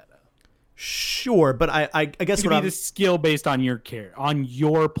dive meta. Sure, but I guess what the skill based on your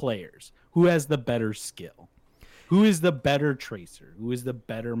players. Who has the better skill? Who is the better Tracer? Who is the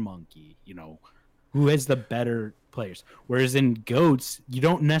better Monkey? who has the better players. Whereas in GOATs, you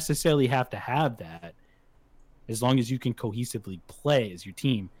don't necessarily have to have that as long as you can cohesively play as your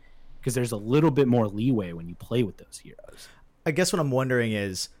team, because there's a little bit more leeway when you play with those heroes. I guess what I'm wondering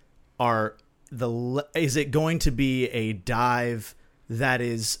is it going to be a dive that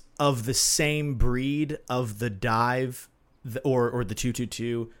is of the same breed of the dive or the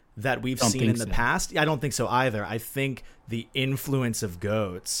 2-2-2 that we've seen in the past? I don't think so either. I think the influence of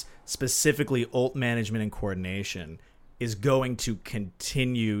GOATs, specifically ult management and coordination, is going to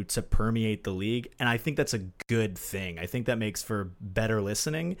continue to permeate the league, and I think that's a good thing. I think that makes for better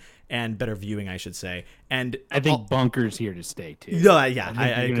listening and better viewing, I should say. And I think Bunker's here to stay too. No, yeah, I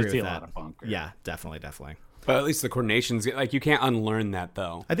agree with see that. A lot of Bunker. Yeah, definitely. But at least the coordination's like, you can't unlearn that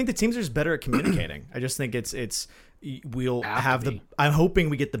though. I think the teams are just better at communicating. I just think we'll have I'm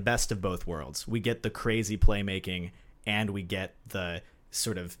hoping we get the best of both worlds. We get the crazy playmaking and we get the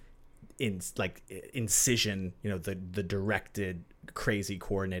sort of incision, the directed, crazy,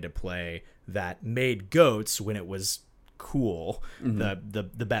 coordinated play that made GOATs, when it was cool,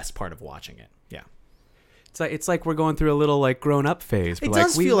 the best part of watching it. Yeah, it's like we're going through a little like grown up phase. It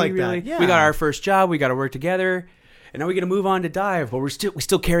does feel like that. Yeah. We got our first job. We got to work together, and now we got to move on to dive. But we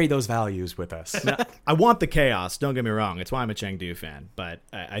still carry those values with us. Now, I want the chaos. Don't get me wrong. It's why I'm a Chengdu fan. But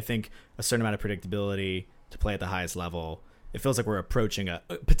I think a certain amount of predictability to play at the highest level. It feels like we're approaching a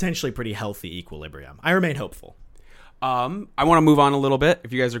potentially pretty healthy equilibrium. I remain hopeful. I want to move on a little bit,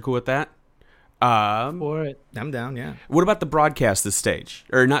 if you guys are cool with that. For it. I'm down, yeah. What about the broadcast this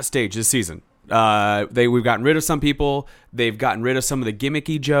season? We've gotten rid of some people. They've gotten rid of some of the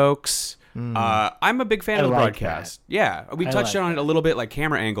gimmicky jokes. I'm a big fan of the broadcast. That. Yeah, we touched on it a little bit, like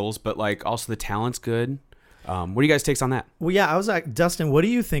camera angles, but like also the talent's good. What do you guys' takes on that? Well, yeah, I was like, Dustin, what do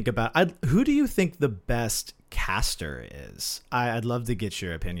you think about? Who do you think the best caster is? I'd love to get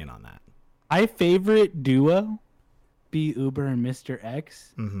your opinion on that. My favorite duo be Uber and Mr.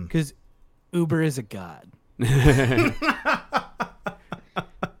 X, because Uber is a god.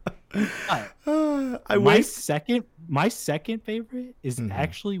 My second favorite is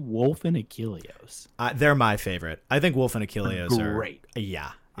actually Wolf and Achilleos. They're my favorite. I think Wolf and Achilleos are great.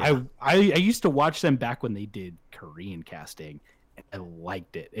 Yeah. I used to watch them back when they did Korean casting. I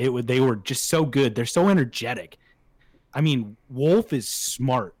liked it. They were just so good. They're so energetic. I mean, Wolf is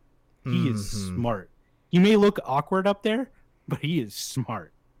smart. He is smart. He may look awkward up there, but he is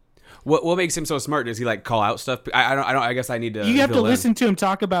smart. What makes him so smart? Does he like call out stuff? I guess I need to. You have to listen to him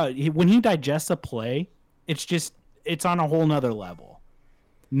talk about when he digests a play. It's on a whole nother level.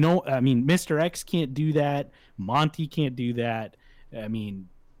 No, I mean, Mr. X can't do that. Monty can't do that. I mean,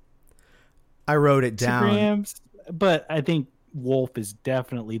 I wrote it down. But I think Wolf is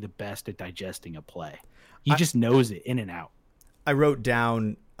definitely the best at digesting a play. He just knows it in and out. I wrote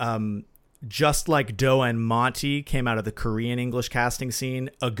down, just like Doa and Monty came out of the Korean English casting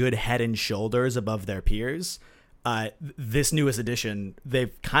scene a good head and shoulders above their peers, this newest edition,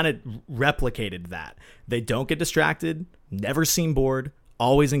 they've kind of replicated that. They don't get distracted, never seem bored,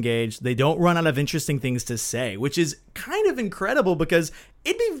 always engaged. They don't run out of interesting things to say, which is kind of incredible because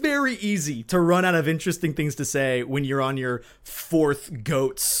it'd be very easy to run out of interesting things to say when you're on your fourth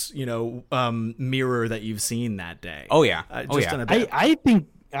GOATs, mirror that you've seen that day. Oh yeah.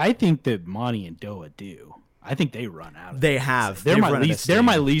 I think that Monty and Doa do. I think they run out. They have. They're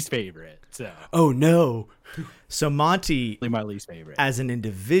my least favorite. So. Oh no. So Monty, my least favorite as an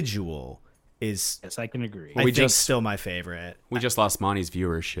individual, is yes, I can agree. I think still my favorite. We just lost Monty's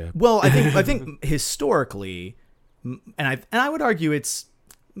viewership. Well, I think historically, and I would argue it's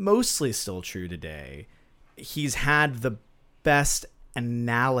mostly still true today. He's had the best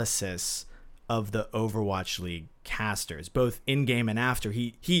analysis of the Overwatch League casters, both in game and after.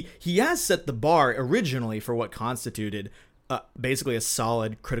 He has set the bar originally for what constituted basically a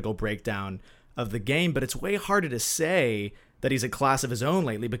solid critical breakdown of the game, but it's way harder to say that he's a class of his own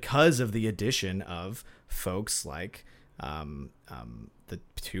lately because of the addition of folks like the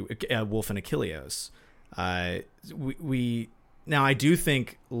two Wolf and Achilleos. Now I do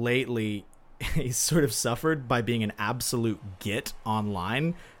think lately he's sort of suffered by being an absolute git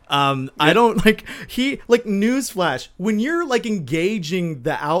online. I don't newsflash, when you're like engaging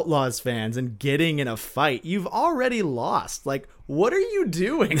the Outlaws fans and getting in a fight, you've already lost. Like, what are you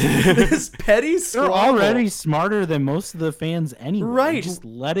doing? This petty squabble. They're already smarter than most of the fans anyway. Right. Just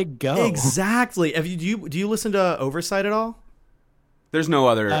let it go. Exactly. Do you listen to Oversight at all? There's no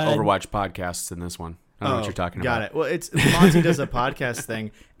other Overwatch podcasts in this one. I don't know what you're talking got about. it. Well, it's Monty does a podcast thing,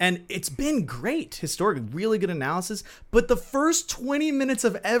 and it's been great historically, really good analysis. But the first 20 minutes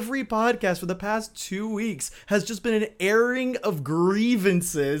of every podcast for the past 2 weeks has just been an airing of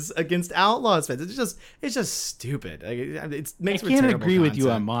grievances against Outlaws fans. It's just stupid. Like, it makes I for can't terrible agree with you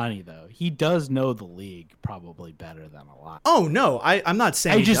content. on Monty though. He does know the league probably better than a lot. Oh no, I'm not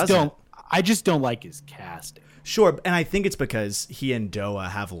saying he doesn't. I just don't like his casting. Sure, and I think it's because he and Doa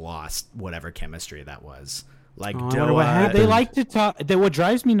have lost whatever chemistry that was. Like I wonder what Doa, happened. They like to talk. What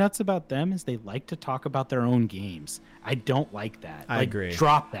drives me nuts about them is they like to talk about their own games. I don't like that. I agree.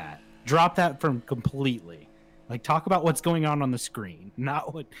 Drop that. Drop that from completely. Like talk about what's going on the screen,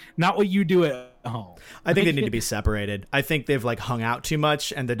 not what you do at home. I think they need to be separated. I think they've like hung out too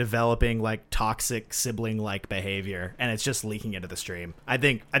much and they're developing like toxic sibling like behavior and it's just leaking into the stream. I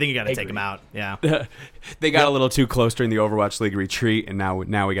think you got to take them out. Yeah. They got a little too close during the Overwatch League retreat, and now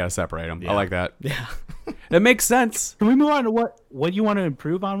we got to separate them. I like that. Yeah. That makes sense. Can we move on to what you want to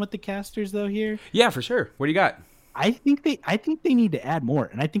improve on with the casters though here? Yeah, for sure. What do you got? I think they need to add more,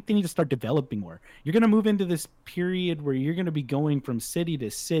 and I think they need to start developing more. You're going to move into this period where you're going to be going from city to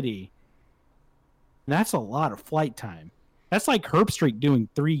city. And that's a lot of flight time. That's like Herbstreit doing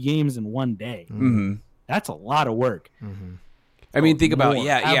 3 games in one day. Mm-hmm. That's a lot of work. Mm-hmm. I mean, think about More.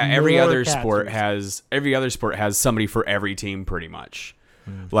 every Have other more sport casters. has somebody for every team pretty much.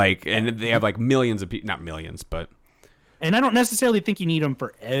 Like, and they have like millions of people, not millions, but And I don't necessarily think you need them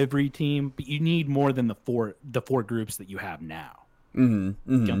for every team, but you need more than the four groups that you have now.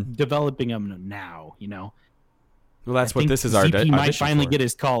 Developing them now, you know. well, that's I what think this is our ZP might audition finally for. get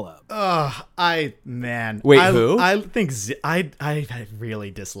his call up. Wait, who? I think I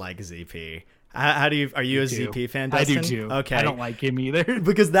really dislike ZP. Are you a ZP fan, I Dustin? do too. Okay. I don't like him either.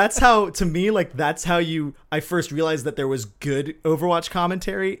 Because that's how, to me, like that's how I first realized that there was good Overwatch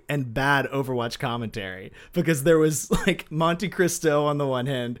commentary and bad Overwatch commentary. Because there was like Monte Cristo on the one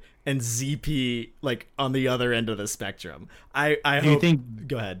hand and ZP like on the other end of the spectrum. I Do you hope. think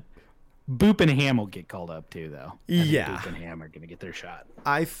Go ahead. Boop and Ham will get called up too, though? I think Yeah. Boop and Ham are going to get their shot.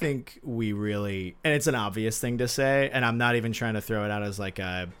 I think we really, and it's an obvious thing to say, and I'm not even trying to throw it out as like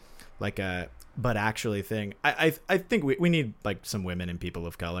a but actually thing. I think we need like some women and people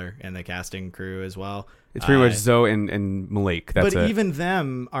of color in the casting crew as well. It's pretty much Zoe and Malik. That's but it. even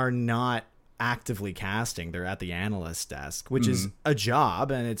them are not actively casting. They're at the analyst desk, which is a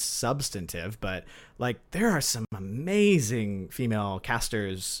job and it's substantive, but like there are some amazing female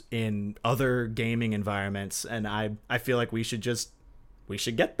casters in other gaming environments, and I feel like we should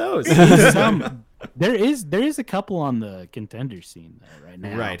get those. There is a couple on the contender scene though right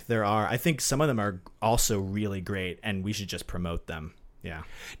now. Right, there are. I think some of them are also really great, and we should just promote them. Yeah.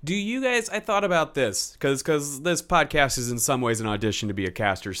 Do you guys? I thought about this because this podcast is in some ways an audition to be a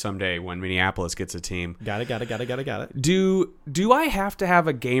caster someday when Minneapolis gets a team. Got it. Do I have to have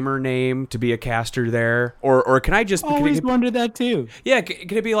a gamer name to be a caster there, or can I just? Always wondered that too. Yeah,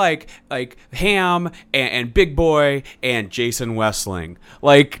 can it be like Ham and Big Boy and Jason Westling?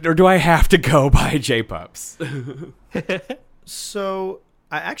 Like, or do I have to go by J-Pups? So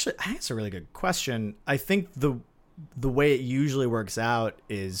I think it's a really good question. I think the way it usually works out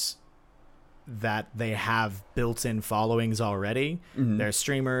is that they have built-in followings already. They're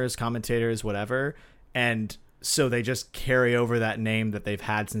streamers, commentators, whatever, and so they just carry over that name that they've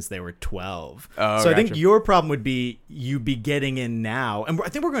had since they were 12. Oh, so I think gotcha. your problem would be you be getting in now, and I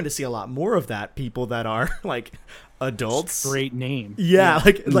think we're going to see a lot more of that. People that are like adults, Great name. yeah,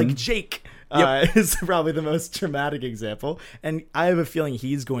 like Jake. Is probably the most dramatic example. And I have a feeling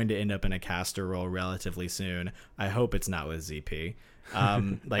he's going to end up in a caster role relatively soon. I hope it's not with ZP.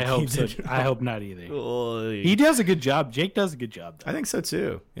 Like I hope so. I hope not either. He does a good job. Jake does a good job. I think so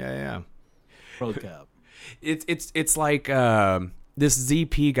too. Yeah. World Cup. It's like this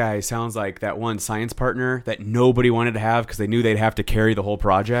ZP guy sounds like that one science partner that nobody wanted to have because they knew they'd have to carry the whole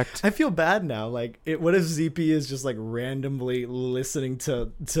project. I feel bad now. Like, what if ZP is just like randomly listening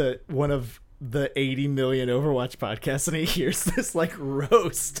to one of the 80 million Overwatch podcasts and he hears this like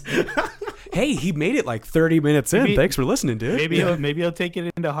roast? Hey, he made it like 30 minutes in. Maybe- Thanks for listening, dude. Maybe he'll take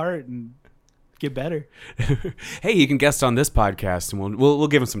it into heart and get better. Hey, he can guest on this podcast, and we'll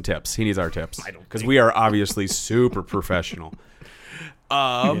give him some tips. He needs our tips because we are obviously super professional. You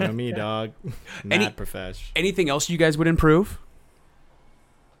know me, dog. Mad profesh. Anything else you guys would improve?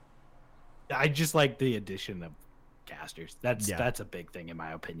 I just like the addition of casters. That's a big thing in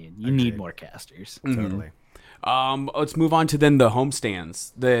my opinion. You need more casters. Totally. Let's move on to then the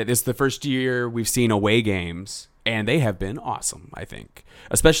homestands. This is the first year we've seen away games, and they have been awesome, I think.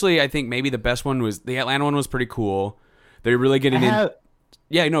 Especially, I think maybe the best one was the Atlanta one was pretty cool. They're really getting in.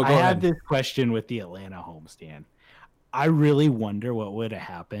 Yeah, no, go I ahead. have this question with the Atlanta homestand. I really wonder what would have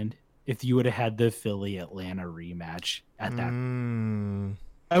happened if you would have had the Philly Atlanta rematch at that.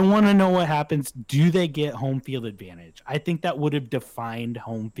 I want to know what happens. Do they get home field advantage? I think that would have defined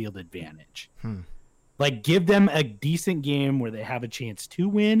home field advantage. Like, give them a decent game where they have a chance to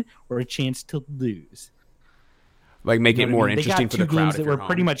win or a chance to lose. Like, make You it know what more I mean? interesting They for got the two crowd. games If that you're were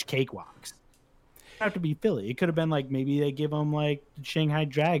pretty home. much cakewalks. It didn't have to be Philly. It could have been like maybe they give them like the Shanghai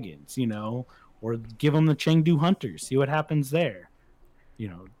Dragons, or give them the Chengdu Hunters. See what happens there.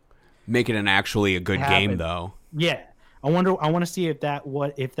 Make it actually a good game, happened. though. Yeah, I want to see if that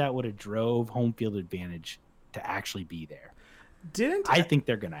would have drove home field advantage to actually be there. I think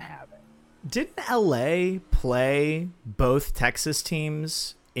they're gonna have it. Didn't LA play both Texas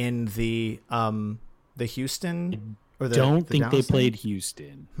teams in the Houston or the Don't think Dallas they thing? played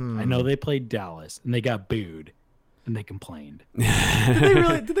Houston. I know they played Dallas and they got booed and they complained.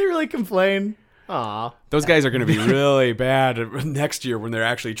 Did they really complain? Aw. Those guys are going to be really bad next year when they're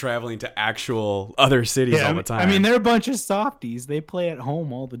actually traveling to actual other cities all the time. I mean, they're a bunch of softies. They play at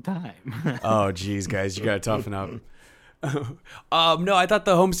home all the time. Oh, geez, guys, you got to toughen up. No, I thought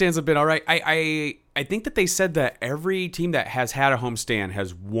the homestands have been all right. I think that they said that every team that has had a homestand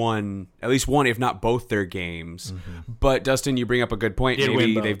has won at least one, if not both, their games. But Dustin, you bring up a good point. Did win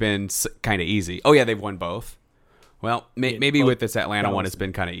Maybe both. they've been kind of easy. Oh yeah, they've won both. Well, maybe both. with this Atlanta one, Dallas. it's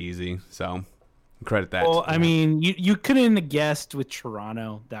been kind of easy. So credit that. Well, to I them. mean, you couldn't have guessed with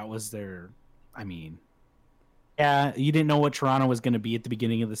Toronto. That was their. I mean, yeah, you didn't know what Toronto was going to be at the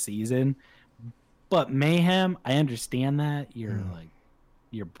beginning of the season. But Mayhem, I understand that you're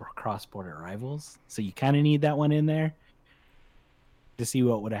cross-border rivals, so you kind of need that one in there to see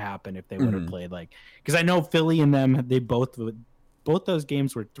what would have happened if they would have played because I know Philly and them, they both those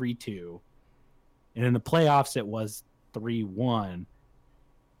games were 3-2, and in the playoffs it was 3-1.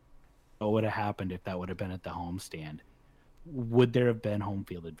 What would have happened if that would have been at the homestand? Would there have been home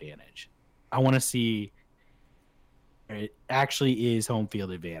field advantage? I want to see it actually is home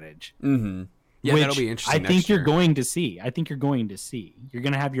field advantage. Yeah, that'll Which be interesting. I think next you're year. going to see. You're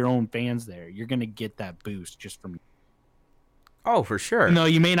going to have your own fans there. You're going to get that boost just from. Oh, for sure. No,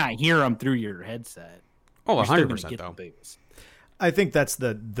 you may not hear them through your headset. Oh, You're still gonna 100% get though. the boost. I think that's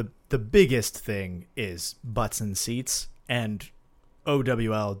the biggest thing is butts and seats, and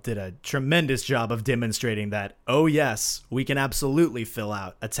OWL did a tremendous job of demonstrating that, oh yes, we can absolutely fill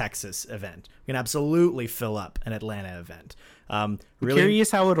out a Texas event. We can absolutely fill up an Atlanta event. Really, Curious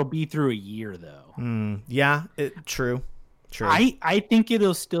how it'll be through a year though. yeah, true. I think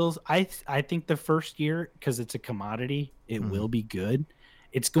it'll still. I think the first year, because it's a commodity, it will be good.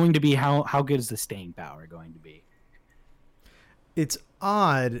 It's going to be how good is the staying power going to be? It's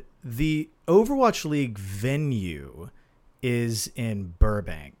odd. The Overwatch League venue is in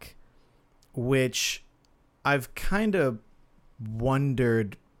Burbank, which I've kind of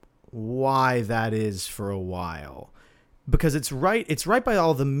wondered why that is for a while. Because it's right by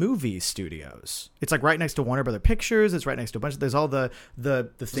all the movie studios. It's like right next to Warner Brother Pictures. It's right next to a bunch of. There's all the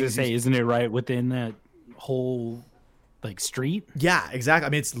things. Isn't it right within that whole street? Yeah, exactly. I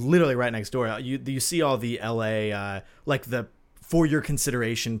mean, it's literally right next door. You see all the LA like the for your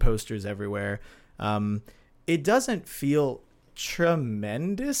consideration posters everywhere. It doesn't feel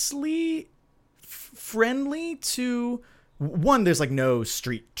tremendously friendly to one. There's no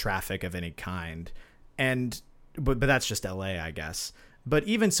street traffic of any kind, but that's just LA, I guess. But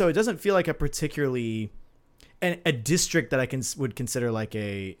even so, it doesn't feel like a particularly a district that would consider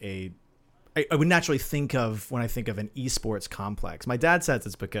I would naturally think of when I think of an esports complex. My dad says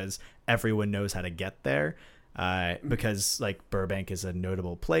it's because everyone knows how to get there. Because Burbank is a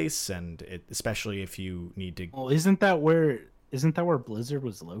notable place, and especially if you need to. Well, isn't that where Blizzard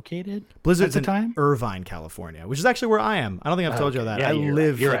was located? Blizzard's at the time? in Irvine, California, which is actually where I am. I don't think I've told you that. Yeah, I you're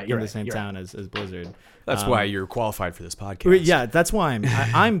live right. in the same town as Blizzard. That's why you're qualified for this podcast. Yeah, that's why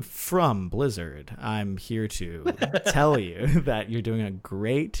I'm from Blizzard. I'm here to tell you that you're doing a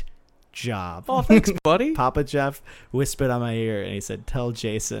great job. Oh, thanks, buddy. Papa Jeff whispered on my ear, and he said, "Tell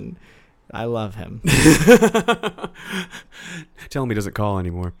Jason I love him." Tell him he doesn't call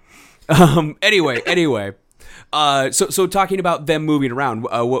anymore. Anyway. So talking about them moving around,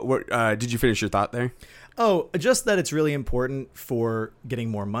 what did you finish your thought there? Oh, just that it's really important for getting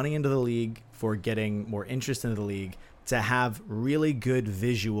more money into the league, for getting more interest into the league, to have really good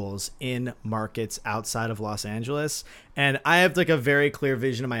visuals in markets outside of Los Angeles. And I have a very clear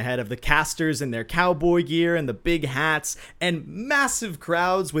vision in my head of the casters in their cowboy gear and the big hats and massive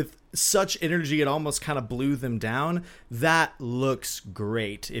crowds with such energy it almost kind of blew them down. That looks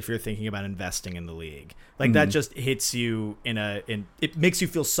great if you're thinking about investing in the league. Like that just hits you it makes you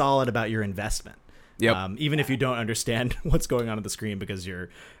feel solid about your investment. Yep. Even if you don't understand what's going on the screen because you're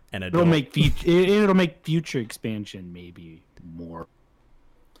an adult. It'll make future expansion maybe more.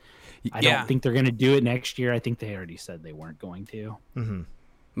 I don't think they're going to do it next year. I think they already said they weren't going to. Mm-hmm.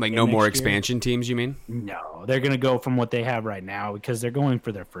 Like no more expansion teams, you mean? No, they're going to go from what they have right now because they're going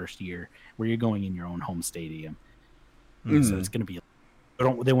for their first year where you're going in your own home stadium. So it's going to be.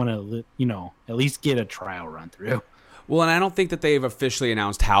 They want to, at least get a trial run through. Well, and I don't think that they've officially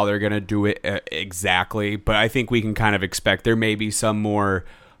announced how they're going to do it exactly, but I think we can kind of expect there may be some more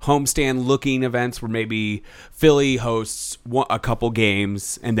homestand-looking events where maybe Philly hosts a couple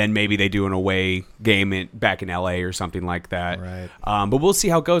games, and then maybe they do an away game back in LA or something like that. Right. But we'll see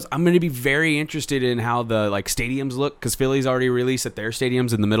how it goes. I'm going to be very interested in how the stadiums look because Philly's already released that their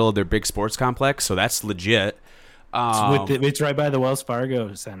stadium's in the middle of their big sports complex, so that's legit. It's right by the Wells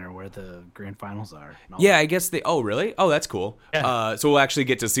Fargo Center where the grand finals are. Yeah, I guess they. Oh, really? Oh, that's cool. Yeah. So we'll actually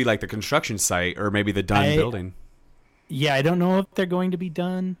get to see the construction site or maybe the done building. Yeah, I don't know if they're going to be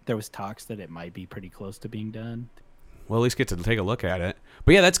done. There was talks that it might be pretty close to being done. Well, at least get to take a look at it.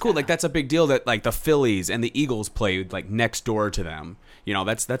 But yeah, that's cool. That's a big deal that the Phillies and the Eagles play next door to them.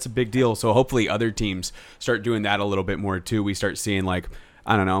 That's a big deal. So hopefully other teams start doing that a little bit more too. We start seeing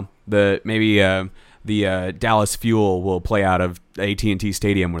I don't know, the Dallas Fuel will play out of AT&T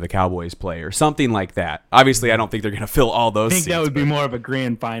Stadium where the Cowboys play or something like that. Obviously, I don't think they're going to fill all those seats. I think that would be more of a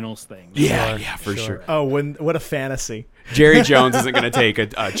grand finals thing. Yeah, for sure. Oh, what a fantasy. Jerry Jones isn't going to take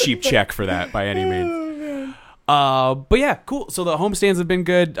a cheap check for that by any means. But yeah, cool. So the homestands have been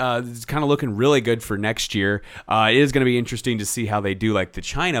good. It's kind of looking really good for next year. It is going to be interesting to see how they do the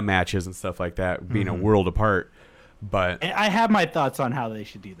China matches and stuff like that, being a world apart. But I have my thoughts on how they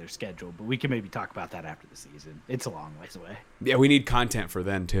should do their schedule, but we can maybe talk about that after the season. It's a long ways away. Yeah, we need content for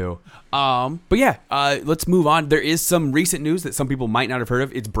then too. But yeah, let's move on. There is some recent news that some people might not have heard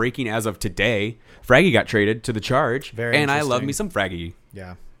of. It's breaking as of today. Fraggy got traded to the Charge, and I love me some Fraggy.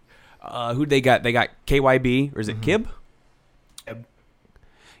 Yeah. Who they got? They got KYB, or is it Kib? Kib.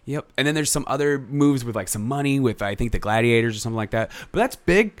 Yep. And then there's some other moves with some money with I think the Gladiators or something like that. But that's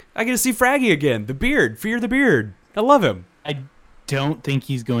big. I get to see Fraggy again. The beard, fear the beard. I love him. I don't think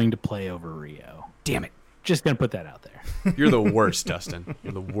he's going to play over Rio. Damn it. Just going to put that out there. You're the worst, Dustin.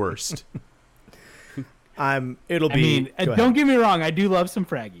 You're the worst. Don't get me wrong. I do love some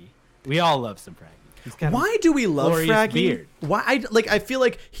Fraggy. We all love some Fraggy. Why do we love Fraggy? Beard. Why? I feel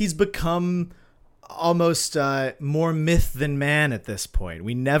like he's become almost more myth than man at this point.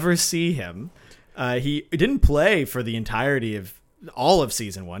 We never see him. He didn't play for the entirety of all of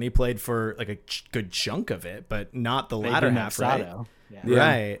season 1. He played for a good chunk of it, but not the latter half, right? Yeah.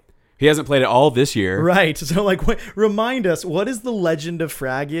 Right. He hasn't played it all this year. Right. So remind us, what is the legend of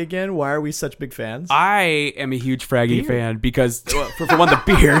Fraggy again? Why are we such big fans? I am a huge Fraggy fan because, for one, the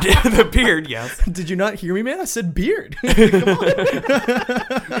beard. The beard, yes. Did you not hear me, man? I said beard. Come on.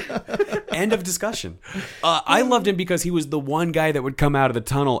 End of discussion. I loved him because he was the one guy that would come out of the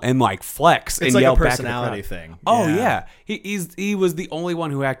tunnel and flex and yell back at the crowd. It's like a personality thing. Oh, yeah. He was the only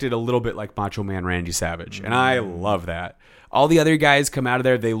one who acted a little bit like Macho Man Randy Savage, and I love that. All the other guys come out of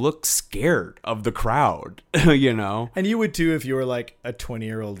there, they look scared of the crowd, And you would too if you were a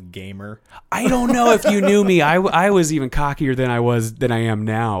 20-year-old gamer. I don't know if you knew me. I was even cockier than I am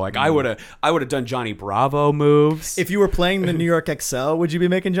now. I would have done Johnny Bravo moves. If you were playing the New York XL, would you be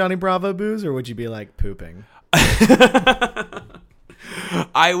making Johnny Bravo moves or would you be pooping?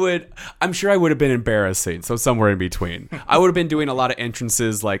 I'm sure I would have been embarrassing, so somewhere in between. I would have been doing a lot of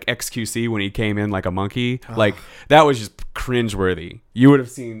entrances like XQC when he came in like a monkey. That was just cringeworthy. You would have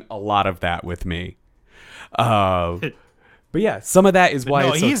seen a lot of that with me. But yeah, some of that is why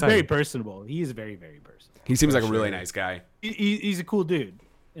it's so he's exciting. very personable. He is very, very personable. He seems like a really nice guy. He's a cool dude,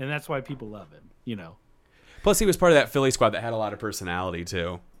 and that's why people love him, Plus, he was part of that Philly squad that had a lot of personality,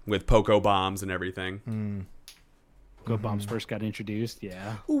 too, with Poco Bombs and everything. Bombs first got introduced,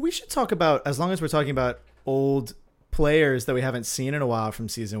 yeah. Well, we should talk about, as long as we're talking about old players that we haven't seen in a while from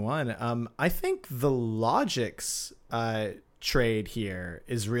season 1, I think the Logix trade here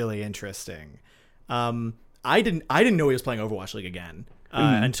is really interesting. I didn't know he was playing Overwatch League again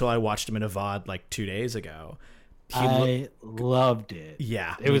until I watched him in a VOD 2 days ago. I loved it.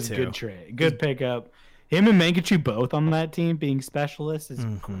 Yeah, it was a good trade, good pickup. Him and Mangachu both on that team being specialists is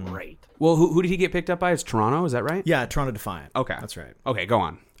great. Well, who did he get picked up by? It's Toronto, is that right? Yeah, Toronto Defiant. Okay, that's right. Okay, go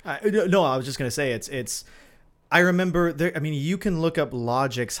on. No, I was just gonna say it's. I remember there. I mean, you can look up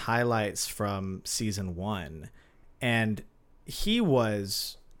Logic's highlights from season 1, and he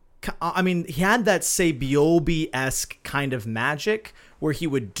was I mean, he had that Sabiobi-esque kind of magic where he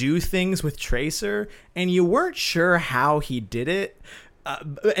would do things with Tracer, and you weren't sure how he did it.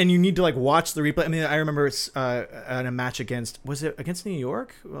 And you need to like watch the replay. I mean, I remember in a match was it against New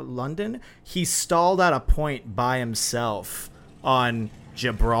York, London? He stalled out a point by himself on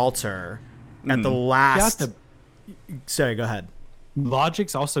Gibraltar at the last. Sorry, go ahead.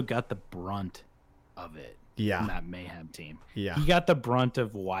 Logic's also got the brunt of it. Yeah. In that Mayhem team. Yeah. He got the brunt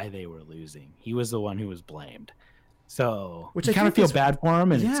of why they were losing. He was the one who was blamed. So which I kind of feel is, bad for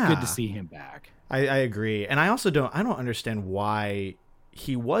him, and it's good to see him back. I agree. And I also don't understand why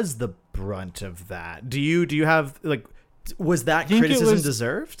he was the brunt of that. Do you have like, was that criticism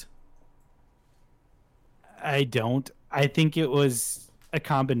deserved? I don't. I think it was a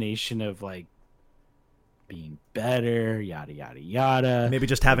combination of like being better, yada yada yada. Maybe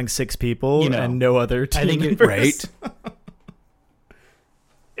just having 6 people and no other team. I think members. Right.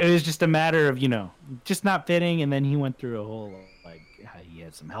 It was just a matter of just not fitting, and then he went through a whole like he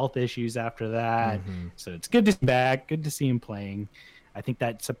had some health issues after that. Mm-hmm. So it's good to see him back. Good to see him playing. I think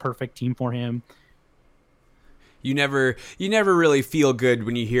that's a perfect team for him. You never really feel good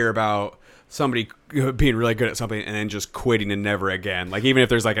when you hear about somebody being really good at something and then just quitting and never again. Like, even if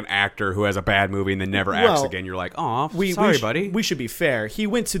there's like an actor who has a bad movie and then never acts again, you're like, oh, sorry, buddy. We should be fair. He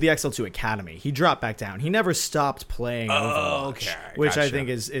went to the XL2 Academy. He dropped back down. He never stopped playing Overwatch, which I think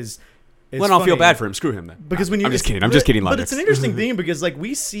is well, I don't feel bad for him. Screw him then. Because when I'm just kidding. I'm just kidding. But it's an interesting thing because like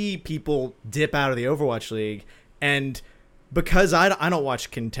we see people dip out of the Overwatch League, and because I don't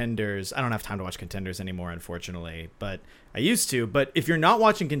watch Contenders, I don't have time to watch Contenders anymore, unfortunately, but I used to. But if you're not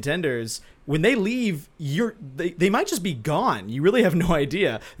watching Contenders, when they leave, they might just be gone. You really have no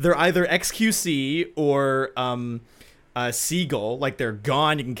idea. They're either XQC or Seagull, like they're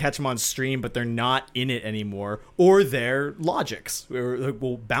gone. You can catch them on stream, but they're not in it anymore. Or they're Logics, where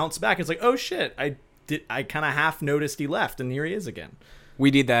will bounce back. It's like, oh shit, I kind of half noticed he left, and here he is again. We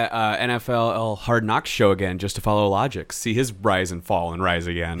need that NFL Hard Knocks show again just to follow Logix, see his rise and fall and rise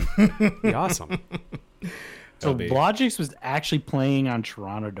again. Be awesome. So Logix was actually playing on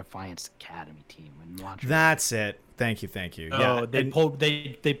Toronto Defiance Academy team when Montreal. That's it. Thank you. So they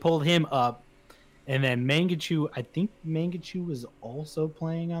pulled him up, and then Mangachu. I think Mangachu was also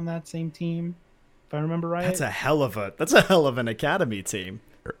playing on that same team, if I remember right. That's a hell of an academy team.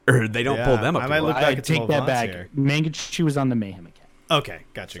 Or they don't pull them up. I might look back. Take that back. Mangachu was on the Mayhem Academy. Okay,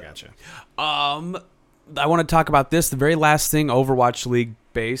 gotcha. I want to talk about this. The very last thing, Overwatch League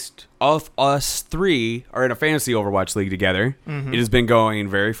based. Of us 3 are in a fantasy Overwatch League together. Mm-hmm. It has been going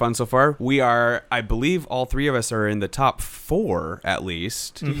very fun so far. We are, I believe, all 3 of us are in the top 4 at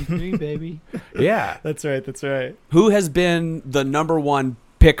least. T3, baby. Yeah, that's right. Who has been the number 1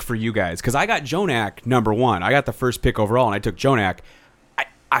 pick for you guys? Because I got Jonak number 1. I got the first pick overall, and I took Jonak.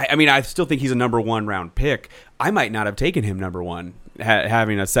 I mean, I still think he's a number 1 round pick. I might not have taken him number 1.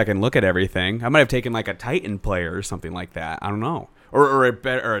 Having a second look at everything, I might have taken like a Titan player or something like that. I don't know, or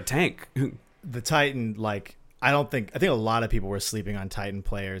a tank. The Titan, like I think a lot of people were sleeping on Titan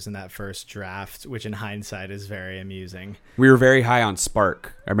players in that first draft, which in hindsight is very amusing. We were very high on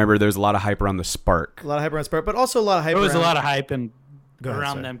Spark. I remember there was a lot of hype around the Spark. A lot of hype around Spark, but also a lot of hype. There was a lot of hype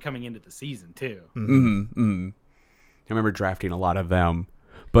around them coming into the season too. Mm-hmm. I remember drafting a lot of them.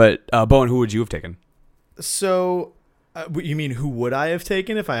 But Bowen, who would you have taken? So. You mean who would I have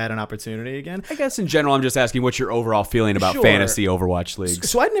taken if I had an opportunity again? I guess in general, I'm just asking what's your overall feeling about fantasy Overwatch leagues.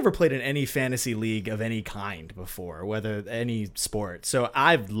 So I'd never played in any fantasy league of any kind before, whether any sport. So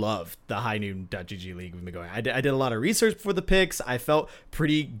I've loved the highnoon.gg league we've been going. I did a lot of research before the picks. I felt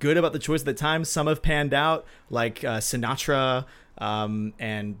pretty good about the choice at the time. Some have panned out, like Sinatra.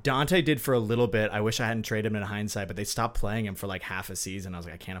 And Dante did for a little bit. I wish I hadn't traded him in hindsight, but they stopped playing him for like half a season. I was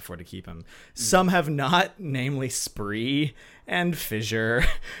like, I can't afford to keep him. Some have not, namely Spree and Fissure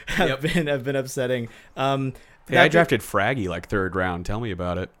have been upsetting. I drafted Fraggy like 3rd round. Tell me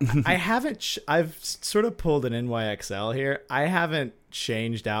about it. I haven't. I've sort of pulled an NYXL here. I haven't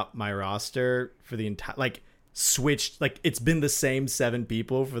changed out my roster for the entire switched. Like it's been the same 7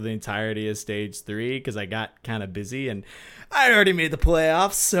 people for the entirety of stage 3 because I got kind of busy and I already made the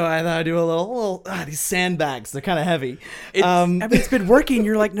playoffs, so I thought I'd do a little these sandbags, they're kind of heavy. I mean, it's been working.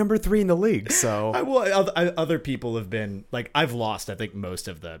 You're like number 3 in the league, so other people have been like, I've lost I think most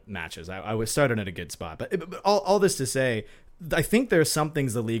of the matches. I was starting at a good spot, but all this to say, I think there are some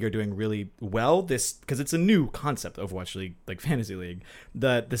things the league are doing really well. This because it's a new concept, Overwatch League, like Fantasy League.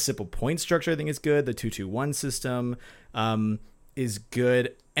 The simple point structure I think is good. The 2-2-1 system is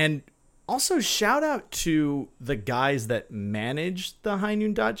good, and Also, shout out to the guys that manage the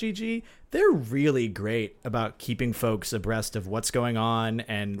highnoon.gg. They're really great about keeping folks abreast of what's going on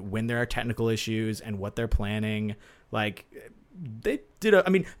and when there are technical issues and what they're planning. Like, they did I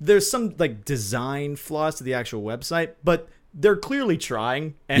mean, there's some like design flaws to the actual website, but they're clearly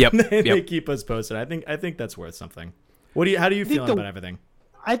trying, and they keep us posted. I think that's worth something. How do you feel about everything?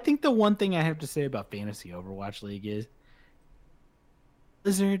 I think the one thing I have to say about Fantasy Overwatch League is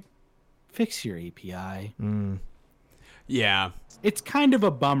Blizzard, fix your API. Yeah. It's kind of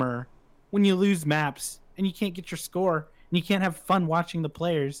a bummer when you lose maps and you can't get your score and you can't have fun watching the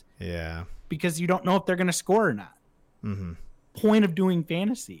players. Yeah. Because you don't know if they're going to score or not. Mm-hmm. Point of doing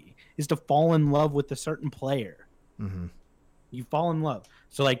fantasy is to fall in love with a certain player. Mm-hmm. You fall in love.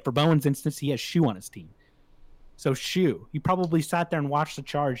 So like for Bowen's instance, he has Shu on his team. So Shu, he probably sat there and watched the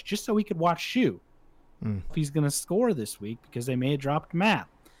charge just so he could watch Shu. If he's going to score this week because they may have dropped map.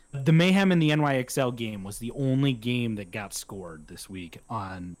 The Mayhem in the NYXL game was the only game that got scored this week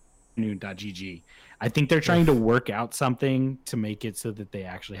on noon.gg. I think they're trying to work out something to make it so that they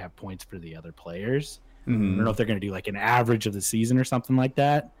actually have points for the other players. I don't know if they're going to do like an average of the season or something like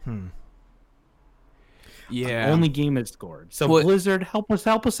that. Yeah. Only game that scored. So Blizzard, help us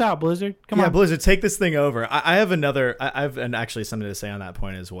out, Blizzard. Come on. Blizzard, take this thing over. I have actually something to say on that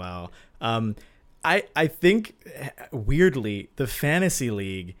point as well. I think weirdly the fantasy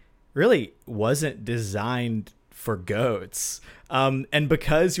league really wasn't designed for goats. And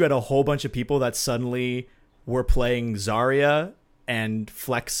because you had a whole bunch of people that suddenly were playing Zarya and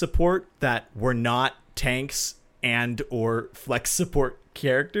flex support that were not tanks and or flex support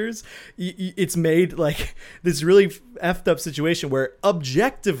characters, it's made like this really effed up situation where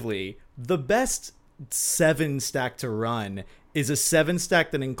objectively the best 7 stack to run is a 7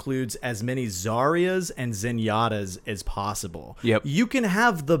 stack that includes as many Zaryas and Zenyatas as possible. Yep. You can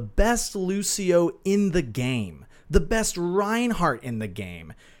have the best Lucio in the game, the best Reinhardt in the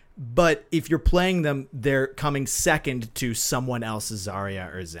game, but if you're playing them, they're coming second to someone else's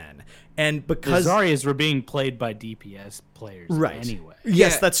Zarya or Zen. And because the Zaryas were being played by DPS players anyway.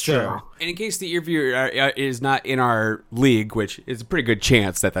 Yes, that's true. And in case the viewer is not in our league, which is a pretty good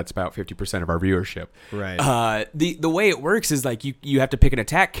chance that that's about 50% of our viewership. Right. The way it works is like you have to pick an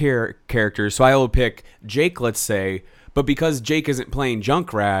attack character. So I will pick Jake, let's say, but because Jake isn't playing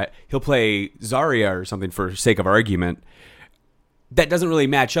Junkrat, he'll play Zarya or something for sake of argument. That doesn't really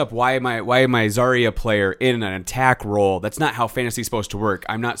match up. Why am I Zarya player in an attack role? That's not how fantasy's supposed to work.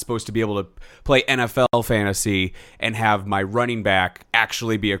 I'm not supposed to be able to play NFL fantasy and have my running back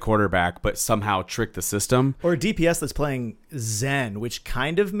actually be a quarterback, but somehow trick the system. Or a DPS that's playing Zen, which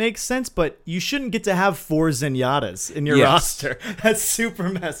kind of makes sense, but you shouldn't get to have 4 Zenyatas in your roster. That's super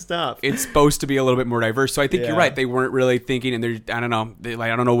messed up. It's supposed to be a little bit more diverse. So I think you're right. They weren't really thinking, and I don't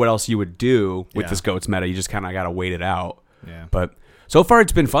know what else you would do with this GOATS meta. You just kind of got to wait it out. Yeah. But so far,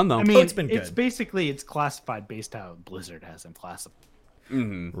 it's been fun, though. I mean, it's been good. It's basically it's classified based how Blizzard has them classified.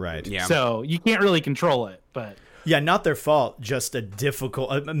 Right. Yeah. So you can't really control it, but yeah, not their fault. Just a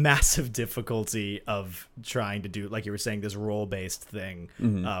massive difficulty of trying to do, like you were saying, this role-based thing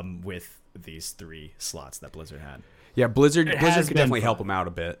with these 3 slots that Blizzard had. Yeah, Blizzard could been definitely fun. help them out a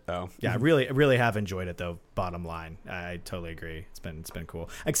bit, though. Yeah, I really have enjoyed it though. Bottom line, I totally agree. It's been cool.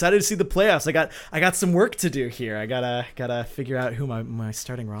 Excited to see the playoffs. I got some work to do here. I gotta figure out who my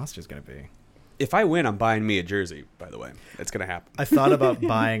starting roster is gonna be. If I win, I'm buying me a jersey. By the way, that's gonna happen. I thought about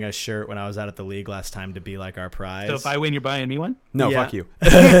buying a shirt when I was out at the league last time to be like our prize. so if I win, you're buying me one. No, Yeah. fuck you.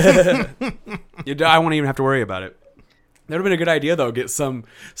 I won't even have to worry about it. That would have been a good idea, though. Get some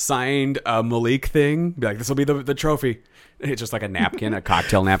signed Malik thing. Be like, this will be the trophy. It's just like a napkin, a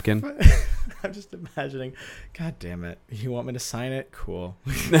cocktail napkin. I'm just imagining. God damn it! You want me to sign it? Cool.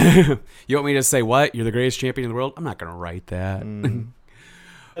 You want me to say what? You're the greatest champion in the world? I'm not going to write that.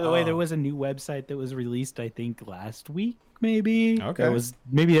 By the way, there was a new website that was released, I think, last week, maybe. Okay. It was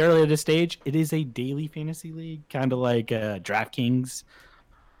maybe earlier this stage. It is a daily fantasy league, kind of like DraftKings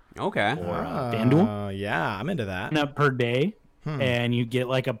Okay. or FanDuel. Yeah, I'm into that. Up per day, and you get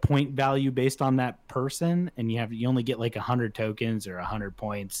like a point value based on that person, and you only get like 100 tokens or 100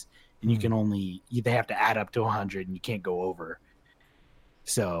 points, and you can they have to add up to 100, and you can't go over.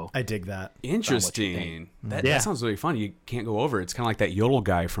 So I dig that. Interesting. That sounds really fun. You can't go over. It's kind of like that Yodel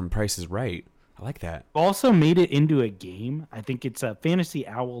guy from Price is Right. I like that. also made it into a game. I think it's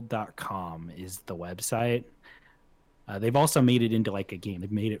fantasyowl.com is the website. They've also made it into like a game.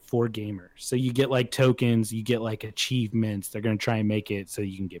 They've made it for gamers. So you get like tokens, you get like achievements. They're going to try and make it so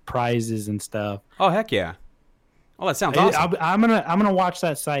you can get prizes and stuff. Oh, heck yeah. Oh, that sounds awesome. I'm gonna watch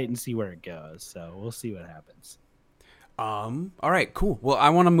that site and see where it goes. So we'll see what happens. All right, cool. Well, I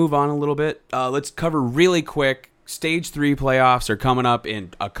want to move on a little bit. Let's cover really quick. Stage 3 playoffs are coming up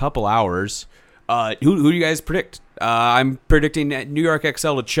in a couple hours. Who do you guys predict? I'm predicting New York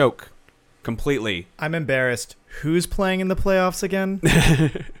XL to choke completely. I'm embarrassed. Who's playing in the playoffs again?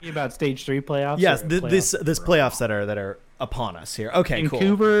 About stage 3 playoffs? Yes, this playoffs that are upon us here. Okay,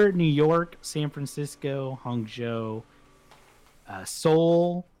 Vancouver, New York, San Francisco, Hangzhou,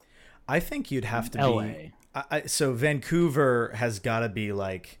 Seoul. I think you'd have to LA. be. So Vancouver has got to be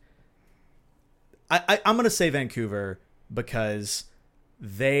like. I'm going to say Vancouver because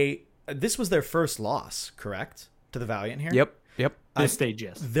this was their first loss, correct, to the Valiant here? Yep. This stage,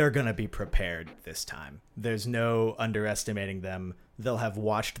 yes. They're going to be prepared this time. There's no underestimating them. They'll have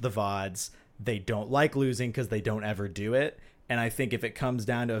watched the VODs. They don't like losing because they don't ever do it. And I think if it comes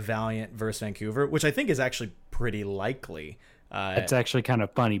down to a Valiant versus Vancouver, which I think is actually pretty likely. It's actually kind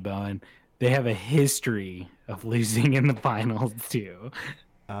of funny, Bowen. They have a history of losing in the finals, too.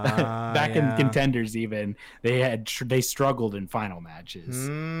 Back in Contenders, even they struggled in final matches.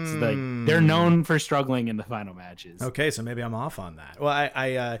 So they're known for struggling in the final matches. Okay, so maybe I'm off on that. Well,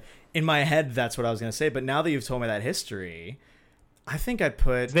 I in my head that's what I was gonna say, but now that you've told me that history, I think I'd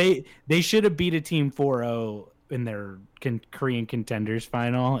put they should have beat a team 4-0 in their Korean Contenders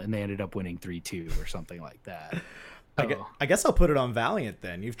final, and they ended up winning 3-2 or something like that. I guess I'll put it on Valiant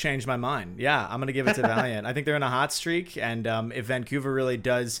then. You've changed my mind. Yeah, I'm going to give it to Valiant. I think they're in a hot streak, and if Vancouver really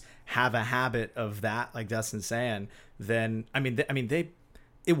does have a habit of that, like Dustin's saying, then they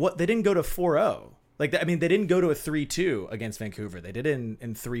didn't go to 4-0. They didn't go to a 3-2 against Vancouver. They did it in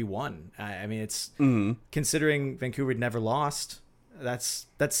 3-1. It's considering Vancouver had never lost. That's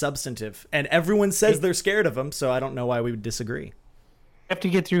substantive, and everyone says they're scared of them. So I don't know why we would disagree. Have to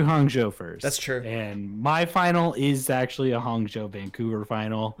get through Hangzhou first. That's true. And my final is actually a Hangzhou Vancouver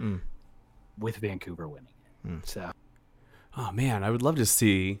final with Vancouver winning it. So, oh man, I would love to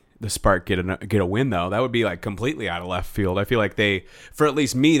see the Spark get a win though. That would be like completely out of left field. I feel like for at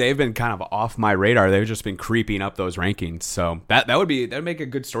least me, they've been kind of off my radar. They've just been creeping up those rankings. So that'd make a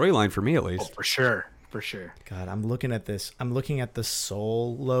good storyline for me at least. Oh, for sure. God, I'm looking at this. I'm looking at the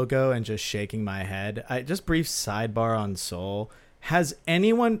Seoul logo and just shaking my head. Just brief sidebar on Seoul. Has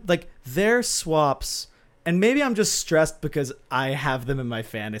anyone, their swaps, and maybe I'm just stressed because I have them in my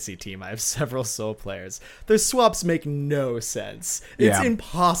fantasy team. I have several Seoul players. Their swaps make no sense. It's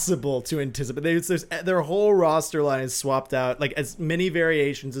impossible to anticipate. Their whole roster line is swapped out, as many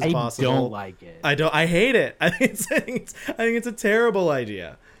variations as possible. I don't like it. I hate it. I think it's a terrible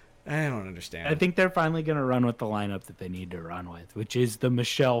idea. I don't understand. I think they're finally going to run with the lineup that they need to run with, which is the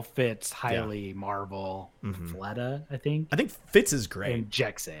Michelle Fitz, Hailey, Marvel, Fleta, I think. I think Fitz is great. And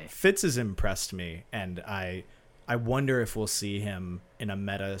Jexe. Fitz has impressed me, and I wonder if we'll see him in a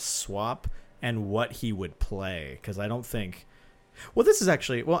meta swap and what he would play, because I don't think... Well, this is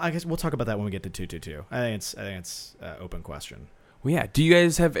actually... Well, I guess we'll talk about that when we get to 222. I think it's an open question. Well, yeah. Do you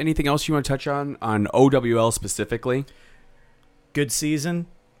guys have anything else you want to touch on OWL specifically? Good season.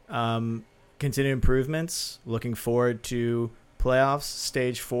 Continued improvements. Looking forward to playoffs,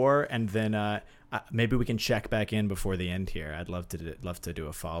 stage 4, and then maybe we can check back in before the end here. I'd love to do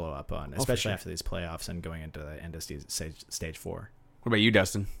a follow up on, especially after these playoffs and going into the end of stage 4. What about you,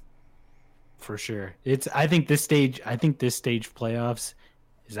 Dustin? For sure, I think this stage playoffs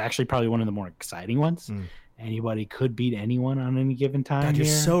is actually probably one of the more exciting ones. Anybody could beat anyone on any given time. God, you're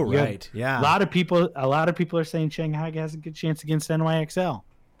so right. Yeah, a lot of people are saying Shanghai has a good chance against NYXL.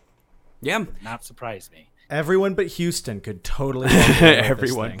 Yeah. Not surprise me. Everyone but Houston could totally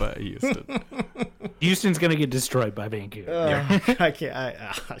everyone but Houston. Houston's going to get destroyed by Vancouver. I can't.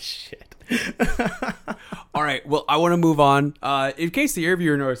 Shit. All right. Well, I want to move on. In case the ear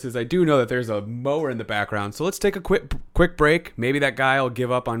viewer notices, I do know that there's a mower in the background. So let's take a quick break. Maybe that guy will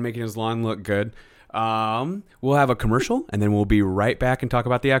give up on making his lawn look good. We'll have a commercial, and then we'll be right back and talk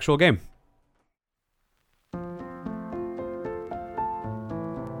about the actual game.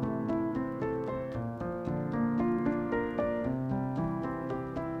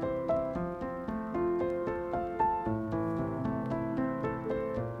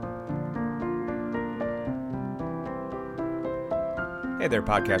 Hey there,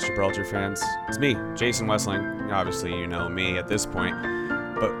 Podcast Gibraltar fans. It's me, Jason Wessling. Obviously, you know me at this point.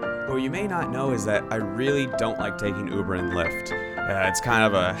 But what you may not know is that I really don't like taking Uber and Lyft. It's kind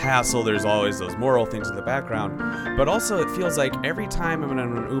of a hassle. There's always those moral things in the background. But also, it feels like every time I'm in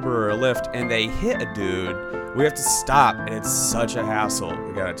an Uber or a Lyft and they hit a dude, we have to stop, and it's such a hassle.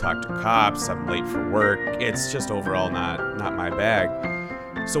 We gotta talk to cops. I'm late for work. It's just overall not my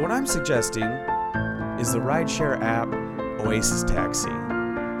bag. So what I'm suggesting is the rideshare app Oasis Taxi.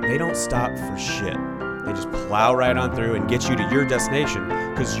 They don't stop for shit. They just plow right on through and get you to your destination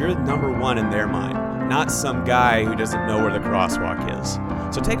because you're number one in their mind, not some guy who doesn't know where the crosswalk is.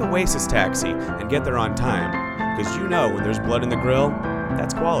 So take Oasis Taxi and get there on time because you know when there's blood in the grill,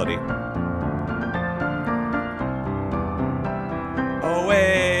 that's quality.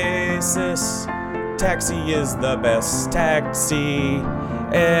 Oasis Taxi is the best taxi,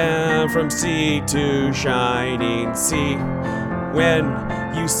 and from sea to shining sea. When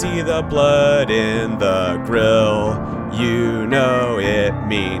you see the blood in the grill, you know it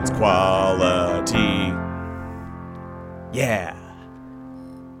means quality. Yeah.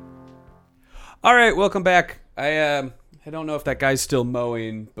 All right, welcome back. I don't know if that guy's still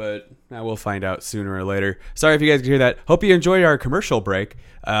mowing, but we'll find out sooner or later. Sorry if you guys can hear that. Hope you enjoyed our commercial break.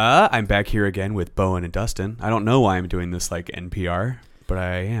 I'm back here again with Bowen and Dustin. I don't know why I'm doing this like NPR, but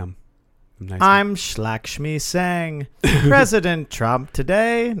I am. I'm Shlakshmi Sang. President Trump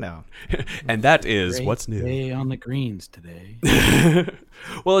today? No. And that is Great what's new. day on the greens today.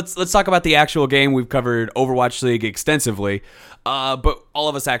 Well, let's talk about the actual game. We've covered Overwatch League extensively, but all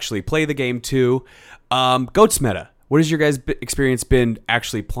of us actually play the game too. Goats meta. What has your guys' experience been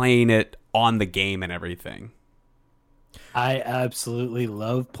actually playing it on the game and everything? I absolutely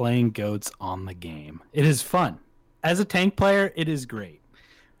love playing goats on the game. It is fun. As a tank player, it is great.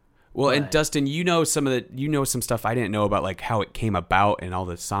 Well, and Dustin, you know some stuff I didn't know about, like how it came about and all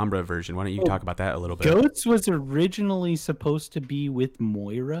the Sombra version. Why don't you talk about that a little bit? Goats was originally supposed to be with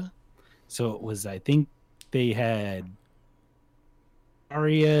Moira. So it was, I think they had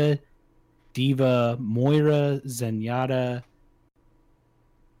Arya, Diva, Moira, Zenyatta.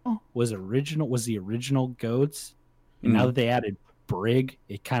 Was the original Goats. And now that they added Brig,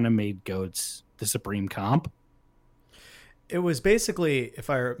 it kind of made Goats the supreme comp. It was basically, if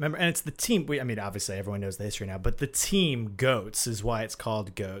I remember, and it's the team. Obviously everyone knows the history now, but the team Goats is why it's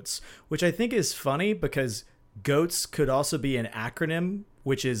called Goats, which I think is funny because Goats could also be an acronym,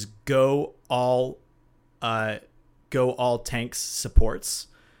 which is Go All Tanks Supports.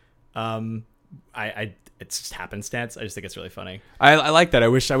 It's just happenstance. I just think it's really funny. I like that. I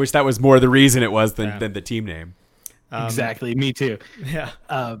wish that was more the reason it was than the team name. Exactly. Me too. Yeah.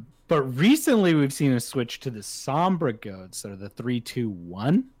 But recently we've seen a switch to the Sombra Goats, or the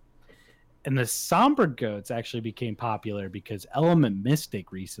 3-2-1. And the Sombra Goats actually became popular because Element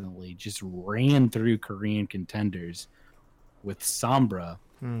Mystic recently just ran through Korean contenders with Sombra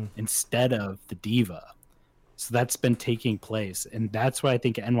instead of the Diva. So that's been taking place. And that's why I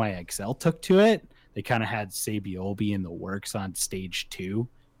think NYXL took to it. They kind of had Sabiobi in the works on stage 2.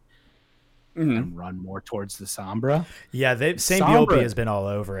 And run more towards the Sombra. Yeah, Sabiobi has been all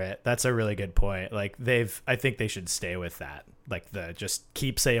over it. That's a really good point. Like I think they should stay with that. Like just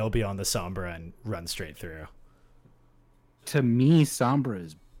keep Sabiobi on the Sombra and run straight through. To me, Sombra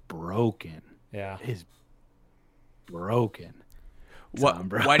is broken. Yeah, is broken.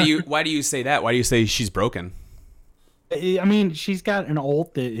 Why do you say that? Why do you say she's broken? I mean, she's got an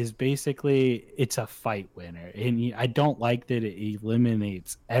ult that is basically, it's a fight winner. And I don't like that it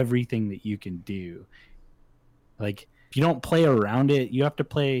eliminates everything that you can do. Like, if you don't play around it, you have to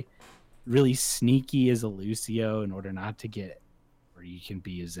play really sneaky as a Lucio in order not to get, or you can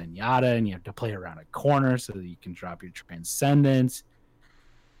be a Zenyatta, and you have to play around a corner so that you can drop your Transcendence.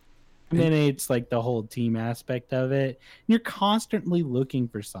 And then it's like the whole team aspect of it. And you're constantly looking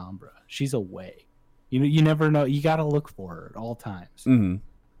for Sombra. She's away. You never know. You got to look for her at all times. Mm-hmm.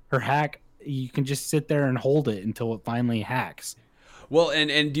 Her hack, you can just sit there and hold it until it finally hacks. Well,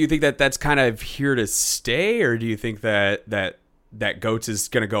 and do you think that that's kind of here to stay, or do you think that Goats is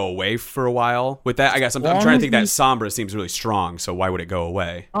going to go away for a while? With that, I guess I'm trying to think that Sombra seems really strong, so why would it go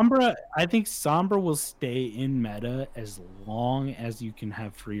away? I think Sombra will stay in meta as long as you can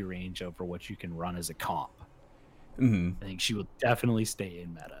have free range over what you can run as a comp. Mm-hmm. I think she will definitely stay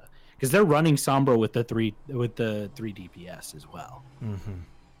in meta. Because they're running Sombra with the three DPS as well.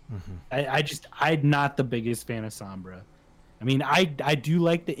 Mm-hmm. Mm-hmm. I'm not the biggest fan of Sombra. I mean, I do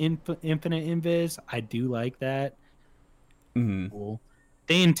like the infinite invis. I do like that. Mm-hmm. Cool.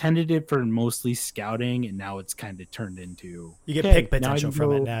 They intended it for mostly scouting, and now it's kind of turned into you get pick potential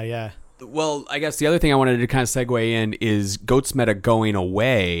from it now. Yeah. Well, I guess the other thing I wanted to kind of segue in is Goats meta going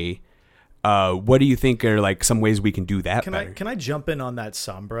away. What do you think are like some ways we can do that better? Can I jump in on that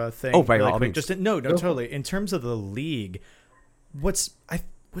Sombra thing? Oh, by really all quick? means. Just totally. In terms of the league, what's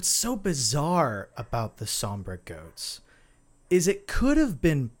so bizarre about the Sombra Goats is it could have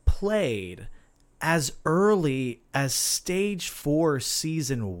been played as early as Stage 4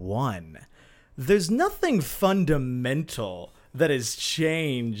 Season 1. There's nothing fundamental that has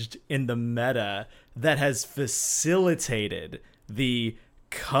changed in the meta that has facilitated the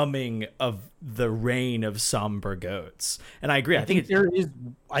coming of the reign of somber goats. And I agree. I think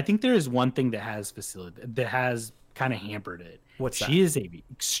there is one thing that has kind of hampered it. What's that? She is a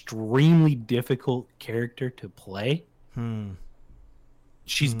extremely difficult character to play.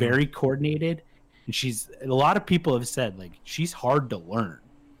 She's very coordinated, and a lot of people have said like she's hard to learn.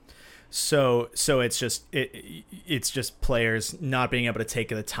 So it's just players not being able to take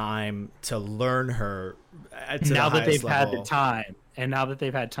the time to learn her. Now that they've had the time, and now that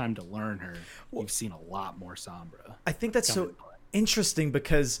they've had time to learn her, we've seen a lot more Sombra. I think that's so interesting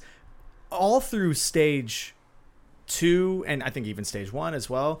because all through stage 2, and I think even stage 1 as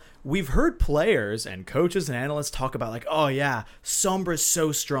well, we've heard players and coaches and analysts talk about like, oh yeah, Sombra's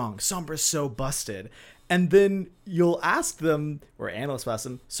so strong, Sombra's so busted. And then you'll ask them, or analysts will ask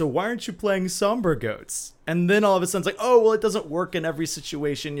them, so why aren't you playing Sombra Goats? And then all of a sudden it's like, oh, well, it doesn't work in every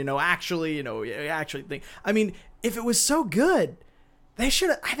situation, actually think. I mean, if it was so good, they should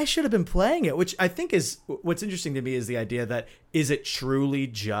have been playing it, which I think is what's interesting to me is the idea that, is it truly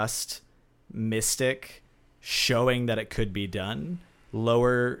just Mystic showing that it could be done?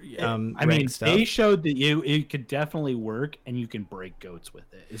 Lower stuff. They showed that it could definitely work, and you can break goats with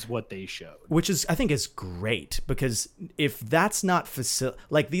it, is what they showed, which is, I think, is great, because if that's not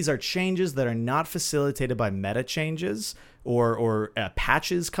these are changes that are not facilitated by meta changes or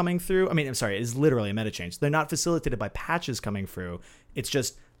patches coming through. I mean, I'm sorry, it's literally a meta change. They're not facilitated by patches coming through. It's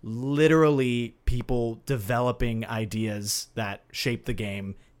just literally people developing ideas that shape the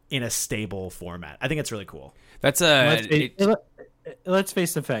game in a stable format. I think it's really cool. That's let's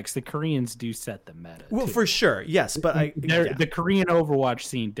face the facts. The Koreans do set the meta. Well, too. for sure, yes, but the Korean Overwatch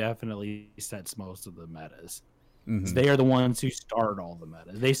scene definitely sets most of the metas. Mm-hmm. They are the ones who start all the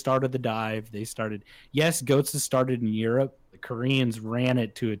meta. They started the dive. Yes, Goats has started in Europe. The Koreans ran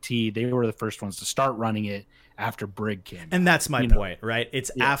it to a T. They were the first ones to start running it after Brig came. And that's my point, right?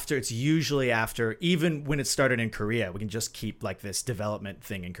 It's usually after, even when it started in Korea, we can just keep like this development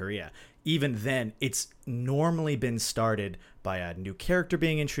thing in Korea. Even then, it's normally been started by a new character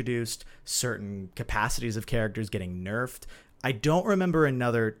being introduced, certain capacities of characters getting nerfed. I don't remember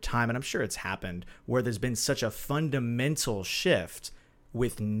another time, and I'm sure it's happened, where there's been such a fundamental shift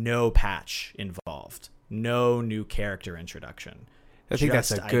with no patch involved, no new character introduction. I think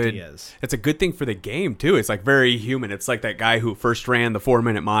that's a good thing for the game too. It's like very human. It's like that guy who first ran the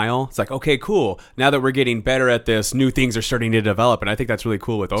 4-minute mile. It's like, okay, cool. Now that we're getting better at this, new things are starting to develop. And I think that's really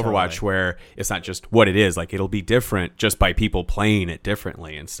cool with Overwatch, where it's not just what it is. Like, it'll be different just by people playing it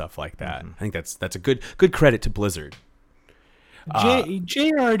differently and stuff like that. I think that's a good credit to Blizzard.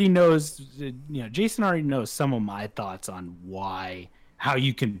 Jay already knows, Jason already knows some of my thoughts on how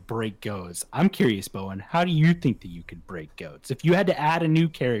you can break goats. I'm curious, Bowen, how do you think that you could break goats? If you had to add a new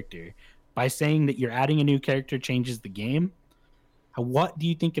character, by saying that you're adding a new character changes the game, what do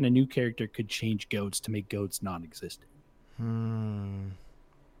you think in a new character could change goats to make goats non-existent?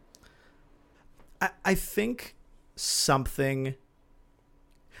 I think something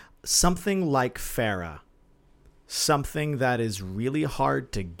like Pharah, something that is really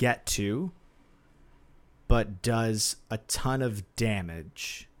hard to get to, but does a ton of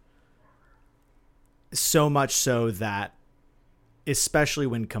damage. So much so that, especially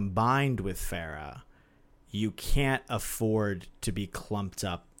when combined with Pharah, you can't afford to be clumped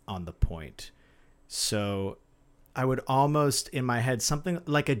up on the point. So I would almost, in my head, something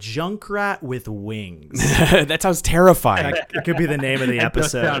like a Junkrat with wings. That sounds terrifying. It could be the name of the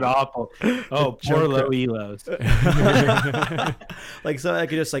episode. That sounds awful. Oh, poor low elos. Like, so I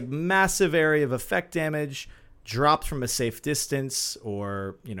could just, like, massive area of effect damage, dropped from a safe distance,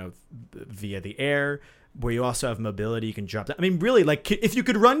 or, via the air, where you also have mobility. You can drop down. I mean, really, like, if you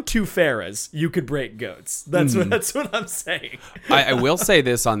could run 2 Pharahs, you could break goats. That's what I'm saying. I will say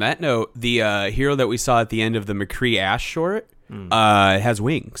this on that note: the hero that we saw at the end of the McCree Ash short has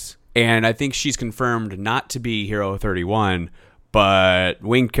wings, and I think she's confirmed not to be Hero 31, but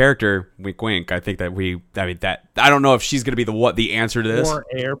winged character. Wink, wink. I think that I don't know if she's going to be the answer to this. More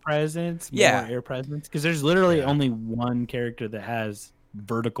air presence. Because there's literally only one character that has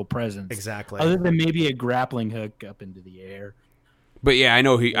vertical presence, exactly, other than maybe a grappling hook up into the air. But yeah, I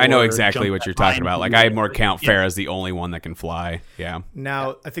know exactly what you're talking about. Like, I more count Pharah as the only one that can fly. Yeah.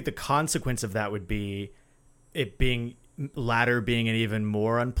 Now, I think the consequence of that would be it being ladder being an even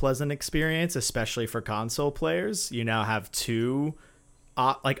more unpleasant experience, especially for console players. You now have 2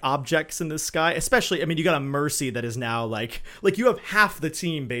 objects in the sky, especially, I mean, you got a Mercy that is now like you have half the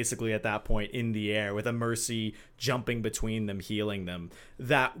team basically at that point in the air, with a Mercy jumping between them, healing them.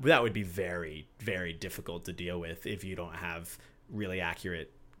 That would be very, very difficult to deal with if you don't have really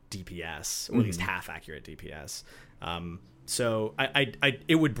accurate DPS, or at least half accurate DPS. So I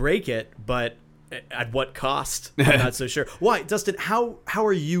it would break it, but at what cost? I'm not so sure. Why, Dustin? How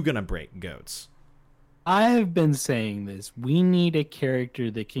are you gonna break goats? I've been saying this. We need a character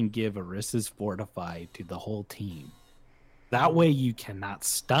that can give Orissa's Fortify to the whole team. That way you cannot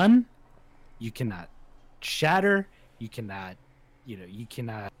stun, you cannot shatter, you cannot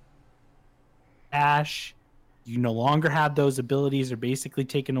dash. You no longer have those abilities, are basically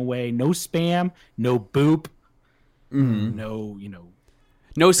taken away. No spam, no boop, no,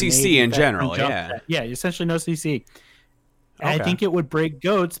 No CC in general, yeah, essentially no CC. And I think it would break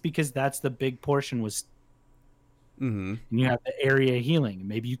goats because that's the big portion was. And you have the area healing.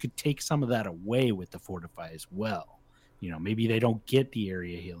 Maybe you could take some of that away with the Fortify as well. Maybe they don't get the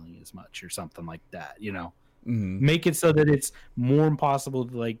area healing as much or something like that. Make it so that it's more impossible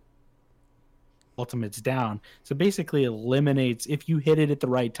to ultimates down. So basically eliminates, if you hit it at the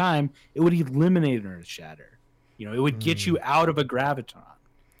right time, it would eliminate Earth Shatter. It would get you out of a Graviton.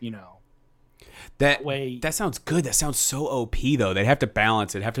 That sounds good. That sounds so OP though. They'd have to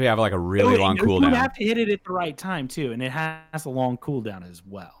balance it. Have to have a really long cooldown. You'd have to hit it at the right time too, and it has a long cooldown as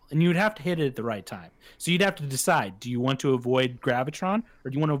well. And you'd have to hit it at the right time. So you'd have to decide: do you want to avoid Gravitron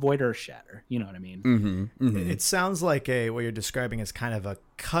or do you want to avoid Earth Shatter? You know what I mean? It sounds like what you're describing is kind of a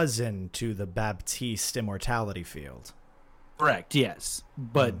cousin to the Baptiste Immortality Field. Correct, yes,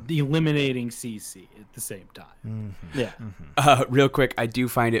 but eliminating CC at the same time. Yeah. Real quick, I do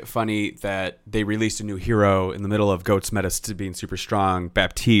find it funny that they released a new hero in the middle of Goat's meta being super strong,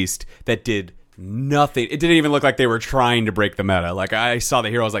 Baptiste, that did nothing. It didn't even look like they were trying to break the meta. I saw the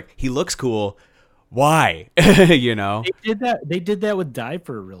hero, I was like, he looks cool. Why? They did that with Dive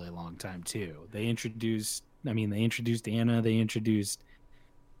for a really long time too. They introduced Anna. They introduced.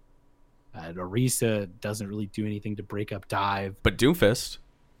 Orisa doesn't really do anything to break up Dive. But Doomfist,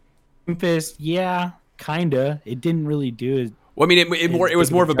 yeah, kinda. It didn't really do it. Well, it was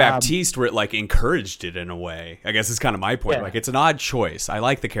more of a Baptiste where it encouraged it in a way. I guess is kind of my point. Yeah. It's an odd choice. I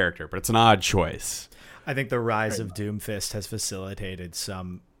like the character, but it's an odd choice. I think the rise of Doomfist has facilitated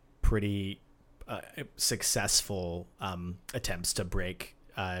some pretty successful attempts to break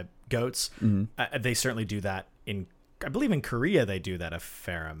goats. They certainly do that I believe in Korea they do that a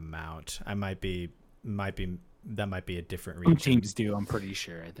fair amount. That might be a different region. Some teams do, I'm pretty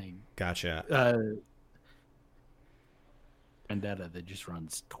sure. I think. Gotcha. Vendetta that just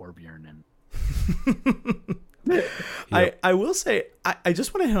runs Torbjorn and. I will say I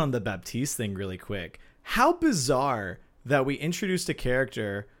just want to hit on the Baptiste thing really quick. How bizarre that we introduced a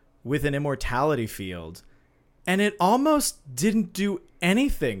character with an immortality field, and it almost didn't do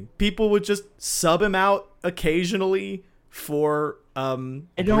anything. People would just sub him out occasionally for I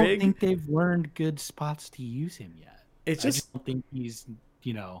don't think they've learned good spots to use him yet. I just don't think he's,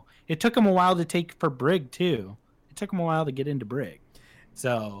 it took him a while to take for Brig too. It took him a while to get into Brig.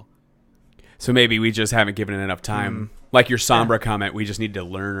 So maybe we just haven't given it enough time. Like your Sombra comment, we just need to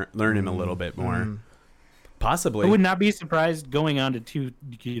learn him a little bit more. Possibly. I would not be surprised going on to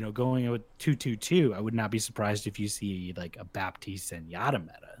going with 222. I would not be surprised if you see a Baptiste and Yada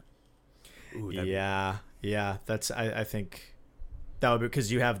meta. Ooh, yeah. That's I think that would be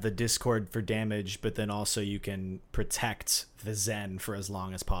because you have the Discord for damage, but then also you can protect the Zen for as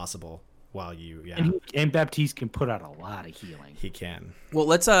long as possible while you and Baptiste can put out a lot of healing. He can. Well,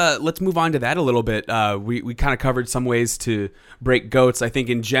 let's move on to that a little bit. We kind of covered some ways to break goats. I think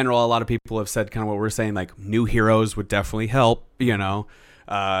in general, a lot of people have said kind of what we're saying, new heroes would definitely help.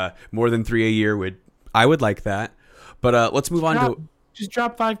 More than 3 a year I would like that. But let's move on to. Just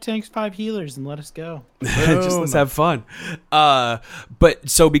drop 5 tanks, 5 healers, and let us go. Just let's have fun. But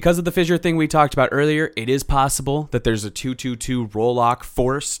so because of the fissure thing we talked about earlier, it is possible that there's a 2-2-2 roll-lock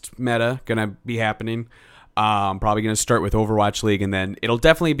forced meta going to be happening. Probably going to start with Overwatch League, and then it'll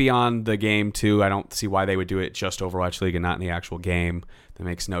definitely be on the game too. I don't see why they would do it just Overwatch League and not in the actual game. That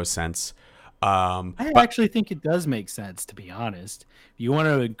makes no sense. I actually think it does make sense, to be honest. If you want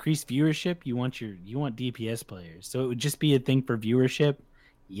to increase viewership, you want DPS players. So it would just be a thing for viewership.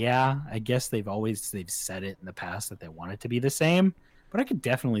 Yeah, I guess they've said it in the past that they want it to be the same, but I could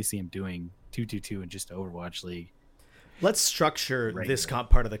definitely see them doing 2-2-2 and just Overwatch League. Let's structure this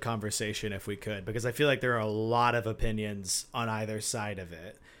part of the conversation if we could, because I feel like there are a lot of opinions on either side of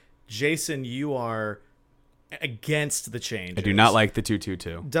it. Jason, you are against the change. I do not like the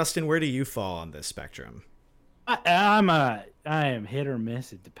 2-2-2. Dustin, where do you fall on this spectrum? I am hit or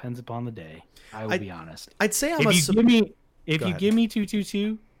miss. It depends upon the day. I will be honest. I'd say if you give me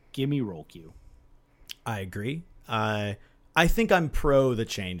 2-2-2, give me roll Q. I agree. I think I'm pro the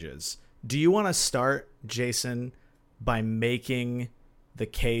changes. Do you want to start, Jason, by making the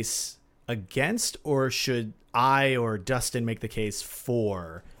case against, or should I or Dustin make the case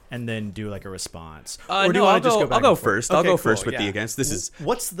for and then do like a response? Or no, I'll go first. Okay, I'll go cool, first with yeah. the against. This is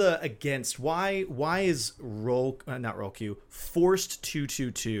What's the against? Why is not roll Q forced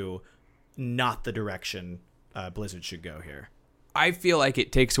 2-2-2 not the direction Blizzard should go here? I feel like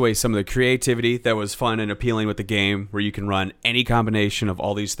it takes away some of the creativity that was fun and appealing with the game, where you can run any combination of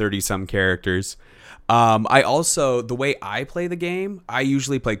all these 30-some characters. I also, the way I play the game, I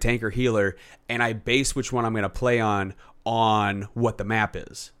usually play tank or healer, and I base which one I'm going to play on what the map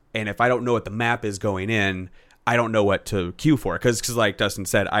is. And if I don't know what the map is going in, I don't know what to queue for. Because like Dustin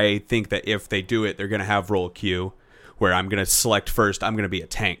said, I think that if they do it, they're going to have roll queue, where I'm going to select first, I'm going to be a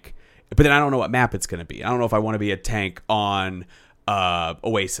tank. But then I don't know what map it's going to be. I don't know if I want to be a tank on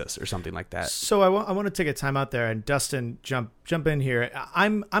Oasis or something like that. So I want to take a time out there, and Dustin, jump in here.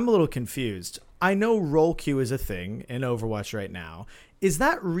 I'm a little confused. I know roll queue is a thing in Overwatch right now. Is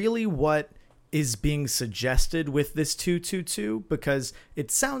that really what is being suggested with this 2-2-2? Because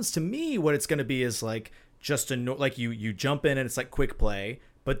it sounds to me what it's going to be is like just like you jump in and it's like quick play,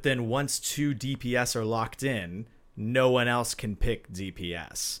 but then once 2 DPS are locked in, no one else can pick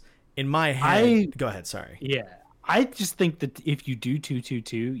DPS. In my head, go ahead. Sorry. Yeah, I just think that if you do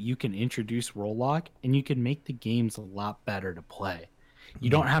 2-2-2, you can introduce roll lock and you can make the games a lot better to play. You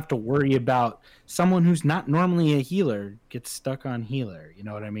don't have to worry about someone who's not normally a healer gets stuck on healer. You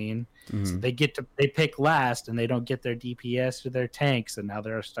know what I mean? So they pick last and they don't get their DPS or their tanks, and now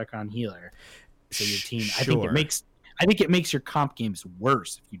they're stuck on healer. So your team, Sure. I think it makes your comp games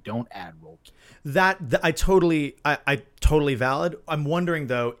worse if you don't add roll queue. I totally valid. I'm wondering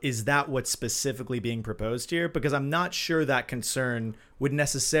though, is that what's specifically being proposed here? Because I'm not sure that concern would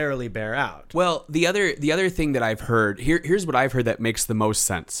necessarily bear out. Well, the other thing that I've heard, here's what I've heard that makes the most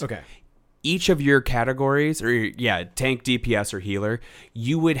sense. Okay. Each of your categories, or tank, DPS, or healer,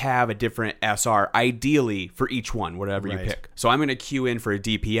 you would have a different SR, ideally for each one, whatever you pick. So I'm going to queue in for a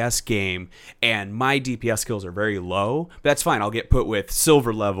DPS game, and my DPS skills are very low, but that's fine. I'll get put with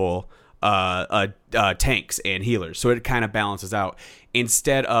silver level tanks and healers, so it kind of balances out.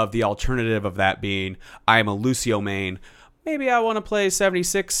 Instead of the alternative of that being, I'm a Lucio main, maybe I want to play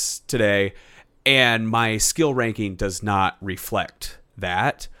 76 today, and my skill ranking does not reflect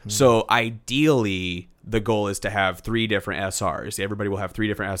that. So ideally, the goal is to have 3 different SRs. Everybody will have 3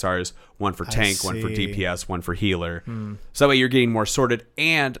 different SRs, one for tank, one for DPS, one for healer. So that way you're getting more sorted.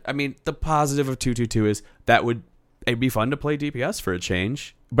 And I mean, the positive of 2-2-2 is that it'd be fun to play DPS for a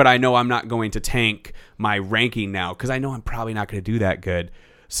change. But I know I'm not going to tank my ranking now, because I know I'm probably not going to do that good.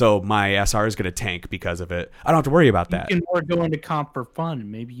 So my SR is going to tank because of it. I don't have to worry about that. You can more go into comp for fun,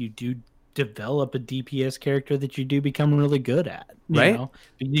 and maybe you do develop a DPS character that you do become really good at, right?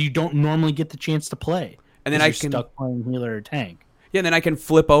 You don't normally get the chance to play, and then you're stuck playing healer or tank. Yeah, and then I can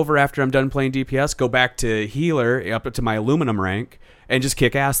flip over after I'm done playing DPS, go back to healer up to my aluminum rank, and just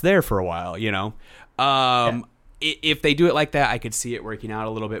kick ass there for a while. If they do it like that, I could see it working out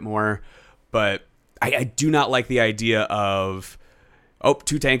a little bit more, but I do not like the idea of,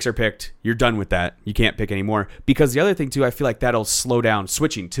 2 tanks are picked, you're done with that, you can't pick anymore. Because the other thing too, I feel like that'll slow down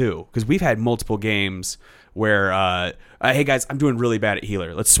switching too, because we've had multiple games where hey guys, I'm doing really bad at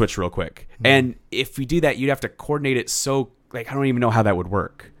healer, let's switch real quick. And if we do that, you'd have to coordinate it, so like I don't even know how that would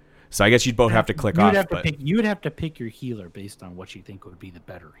work. So I guess you'd both have to click off. You would have to pick your healer based on what you think would be the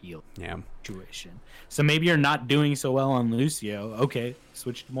better heal situation. So maybe you're not doing so well on Lucio, okay,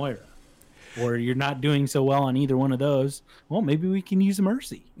 switch to Moira. Or you're not doing so well on either one of those, well, maybe we can use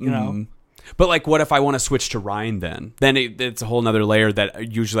Mercy, you know? But like, what if I want to switch to Rein then? Then it's a whole nother layer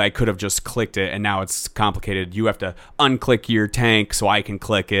that usually I could have just clicked it, and now it's complicated. You have to unclick your tank so I can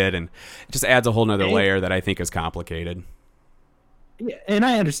click it, and it just adds a whole nother layer that I think is complicated. Yeah, and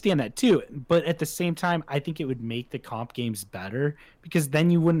I understand that too. But at the same time, I think it would make the comp games better, because then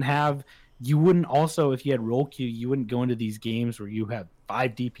you wouldn't also, if you had roll queue, you wouldn't go into these games where you have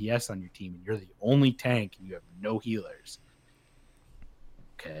 5 DPS on your team and you're the only tank and you have no healers.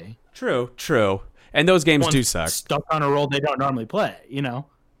 Okay. True. And those games do suck. Stuck on a role they don't normally play,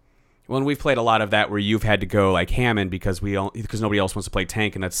 Well, and we've played a lot of that where you've had to go like Hammond because nobody else wants to play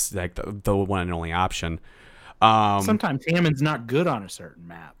tank, and that's like the one and only option. Sometimes Hammond's not good on a certain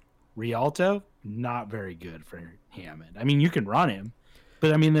map. Rialto, not very good for Hammond. I mean, you can run him,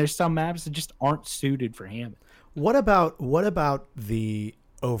 but I mean, there's some maps that just aren't suited for Hammond. What about the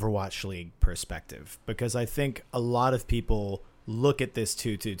Overwatch League perspective? Because I think a lot of people look at this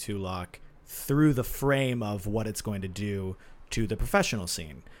 2-2-2 lock through the frame of what it's going to do to the professional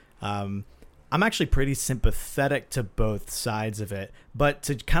scene. I'm actually pretty sympathetic to both sides of it, but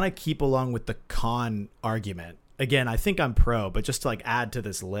to kind of keep along with the con argument, again, I think I'm pro, but just to like add to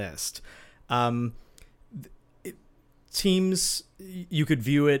this list, teams, you could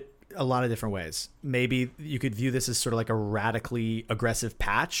view it a lot of different ways. Maybe you could view this as sort of like a radically aggressive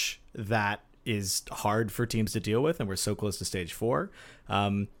patch that is hard for teams to deal with, and we're so close to stage 4.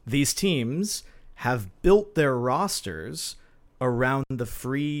 These teams have built their rosters around the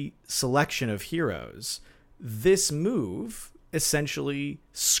free selection of heroes. This move essentially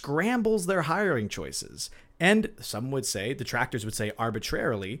scrambles their hiring choices, and some would say, detractors would say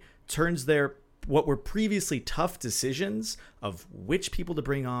arbitrarily, turns their what were previously tough decisions of which people to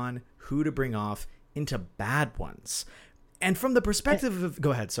bring on, who to bring off, into bad ones. And from the perspective of... Go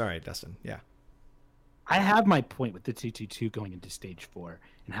ahead. Sorry, Dustin. Yeah. I have my point with the 2-2-2 going into stage 4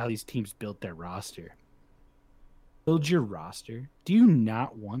 and how these teams built their roster. Build your roster. Do you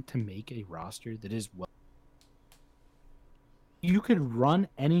not want to make a roster that is well? You could run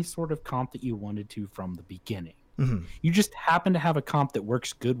any sort of comp that you wanted to from the beginning. Mm-hmm. You just happen to have a comp that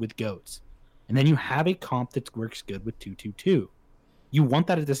works good with goats. And then you have a comp that works good with 2-2-2. You want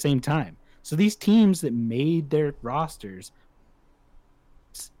that at the same time. So these teams that made their rosters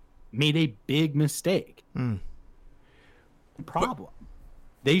made a big mistake. Problem.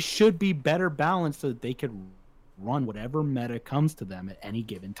 They should be better balanced so that they could run whatever meta comes to them at any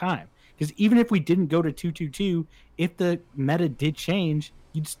given time. Because even if we didn't go to 2-2-2, if the meta did change,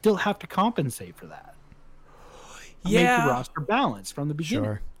 you'd still have to compensate for that. Yeah. Make the roster balanced from the beginning.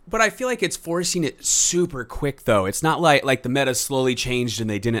 Sure. But I feel like it's forcing it super quick, though. It's not like the meta slowly changed and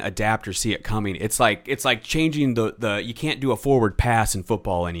they didn't adapt or see it coming. It's like changing the you can't do a forward pass in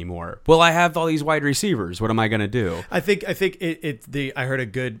football anymore. Well, I have all these wide receivers. What am I going to do? I think I heard a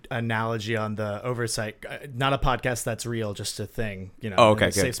good analogy on the Oversight, not a podcast that's real, just a thing, you know. Oh, okay,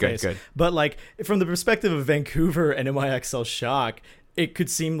 good. But like from the perspective of Vancouver and NYXL Shock, it could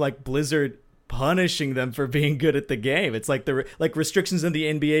seem like Blizzard punishing them for being good at the game. It's like the restrictions in the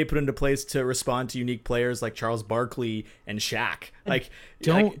NBA put into place to respond to unique players like Charles Barkley and Shaq. Like,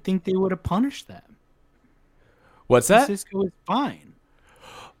 Don't think they would have punished them. What's that? San Francisco is fine.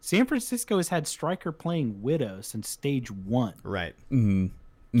 San Francisco has had Striker playing Widow since stage 1. Right.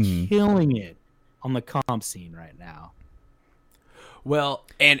 Killing it on the comp scene right now. Well,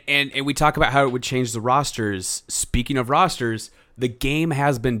 and we talk about how it would change the rosters. Speaking of rosters, the game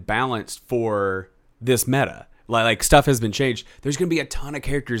has been balanced for this meta. Like stuff has been changed. There's going to be a ton of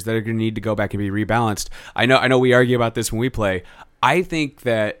characters that are going to need to go back and be rebalanced. I know we argue about this when we play. I think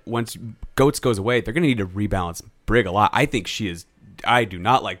that once Goats goes away, they're going to need to rebalance Brig a lot. I do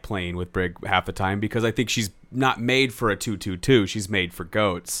not like playing with Brig half the time because I think she's not made for a 2-2-2. She's made for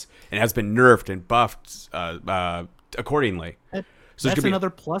Goats and has been nerfed and buffed accordingly. So that's another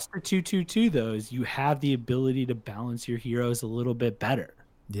plus for 2-2-2, though, is you have the ability to balance your heroes a little bit better.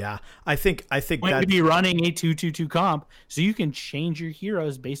 Yeah, I think that would be running a 2-2-2 comp, so you can change your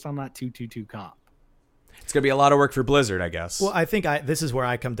heroes based on that 2-2-2 comp. It's going to be a lot of work for Blizzard, I guess. Well, I think this is where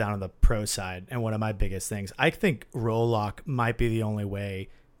I come down on the pro side, and one of my biggest things. I think role lock might be the only way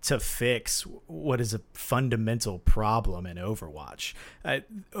to fix what is a fundamental problem in Overwatch.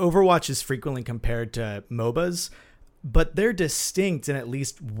 Overwatch is frequently compared to MOBAs, but they're distinct in at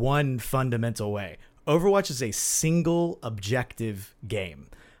least one fundamental way. Overwatch is a single objective game.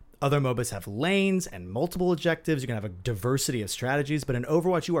 Other MOBAs have lanes and multiple objectives. You can have a diversity of strategies, but in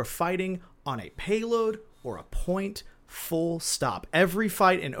Overwatch, you are fighting on a payload or a point, full stop. Every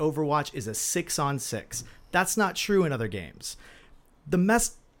fight in Overwatch is a 6-on-6. That's not true in other games. The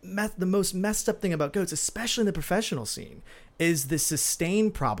most messed up thing about Goats, especially in the professional scene, is the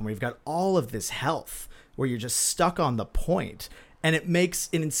sustain problem where you've got all of this health, where you're just stuck on the point, and it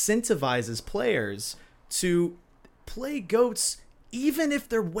incentivizes players to play Goats even if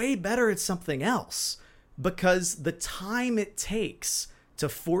they're way better at something else, because the time it takes to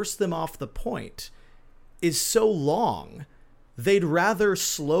force them off the point is so long, they'd rather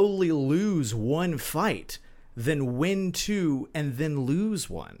slowly lose one fight than win 2 and then lose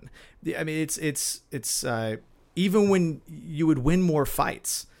 1. I mean, it's even when you would win more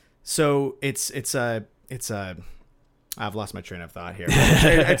fights. So I've lost my train of thought here.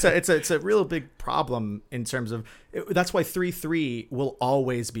 It's a real big problem in terms of that's why 3-3 will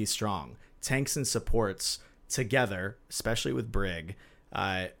always be strong. Tanks and supports together, especially with Brig,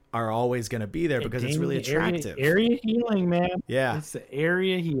 are always going to be there because it's really attractive. Area healing, man. Yeah, it's the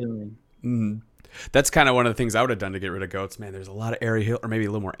area healing. Mm-hmm. That's kind of one of the things I would have done to get rid of Goats. Man, there's a lot of area heal, or maybe a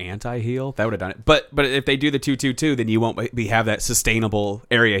little more anti-heal. That would have done it. But if they do the 2-2-2, then you won't have that sustainable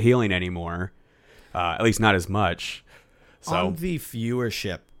area healing anymore. At least not as much. So on the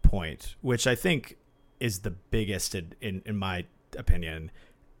viewership point, which I think is the biggest in my opinion,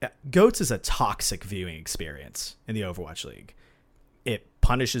 Goats is a toxic viewing experience in the Overwatch League. It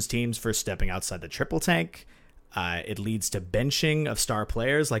punishes teams for stepping outside the triple tank. It leads to benching of star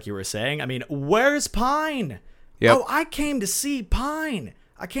players, like you were saying. I mean, where's Pine? Yep. Oh, I came to see Pine.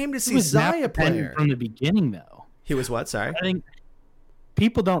 I came to see He was Xayah map player. dependent from the beginning, though. He was what? Sorry. I think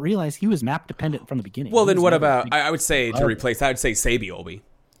people don't realize he was map dependent from the beginning. Well, He then was what never about? big- I would say to replace. I would say Sabiolbe.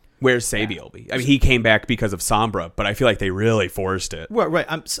 Where's Sabiolbe? I mean, he came back because of Sombra, but I feel like they really forced it. Well, right.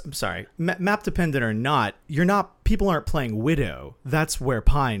 I'm sorry. Map dependent or not, people aren't playing Widow. That's where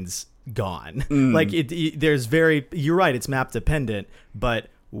Pine's gone. Like you're right. It's map dependent, but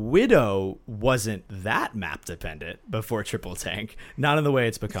Widow wasn't that map dependent before Triple Tank. Not in the way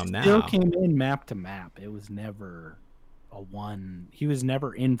it's become now. Still came in map to map. It was never a one. He was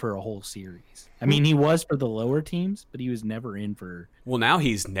never in for a whole series. I mean, he was for the lower teams, but he was never in for. Well, now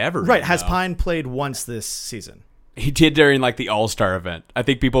he's never Right. in, Has though. Pine played once this season? He did during like the All-Star event. I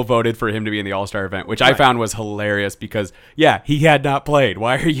think people voted for him to be in the All-Star event, which I found was hilarious because, yeah, he had not played.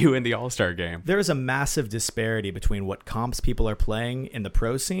 Why are you in the All-Star game? There is a massive disparity between what comps people are playing in the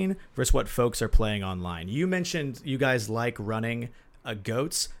pro scene versus what folks are playing online. You mentioned you guys like running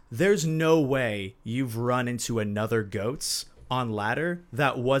Goats. There's no way you've run into another Goats on ladder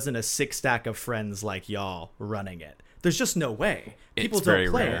that wasn't a 6-stack of friends like y'all running it. There's just no way. People It's don't very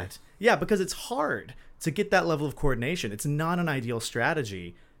play rare. it. Yeah, because it's hard to get that level of coordination. It's not an ideal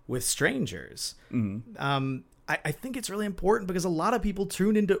strategy with strangers. I think it's really important because a lot of people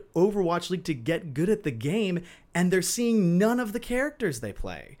tune into Overwatch League to get good at the game, and they're seeing none of the characters they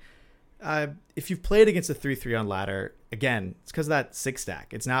play. If you've played against a 3-3 on ladder, again, it's because of that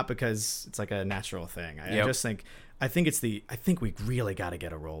 6-stack. It's not because it's like a natural thing. I think we really got to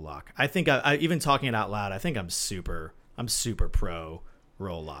get a roll lock. I think I even talking it out loud, I think I'm super pro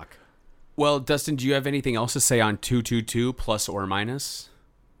roll lock. Well, Dustin, do you have anything else to say on 222 plus or minus?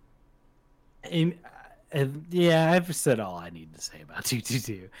 Yeah, I've said all I need to say about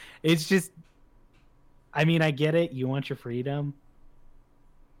 222. It's just, I mean, I get it. You want your freedom.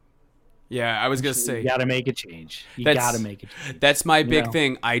 Yeah, I was going to say. You got to make a change. You That's- got to make a change. That's my big know.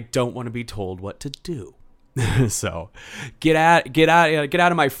 thing. I don't want to be told what to do. So, get out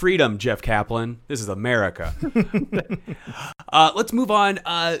of my freedom, Jeff Kaplan. This is America. Let's move on.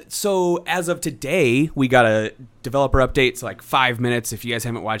 So, as of today, we got a developer update. It's like 5 minutes. If you guys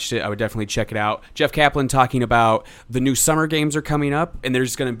haven't watched it, I would definitely check it out. Jeff Kaplan talking about the new summer games are coming up, and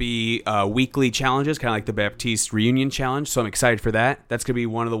there's going to be weekly challenges, kind of like the Baptiste Reunion Challenge. So, I'm excited for that. That's going to be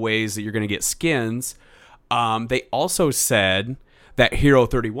one of the ways that you're going to get skins. They also said that Hero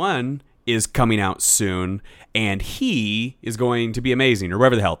 31 is coming out soon, and he is going to be amazing, or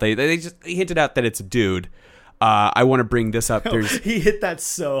whatever the hell. They just hinted out that it's a dude. I want to bring this up. He hit that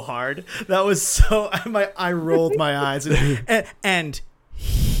so hard. That was so. I rolled my eyes, and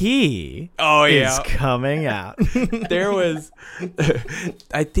he is coming out. There was,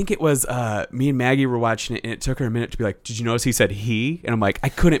 I think it was me and Maggie were watching it, and it took her a minute to be like, "Did you notice he said he?" And I'm like, I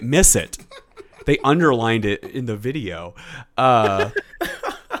couldn't miss it. They underlined it in the video.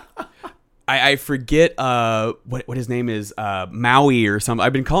 I forget what his name is, Maui or something.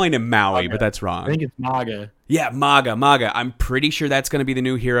 I've been calling him Maui, but that's wrong. I think it's Maga. Yeah, Maga. I'm pretty sure that's going to be the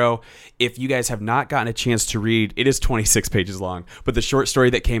new hero. If you guys have not gotten a chance to read, it is 26 pages long, but the short story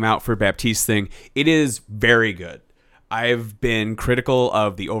that came out for Baptiste thing, it is very good. I've been critical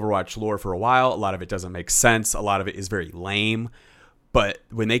of the Overwatch lore for a while. A lot of it doesn't make sense. A lot of it is very lame. But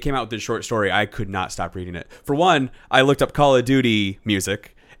when they came out with this short story, I could not stop reading it. For one, I looked up Call of Duty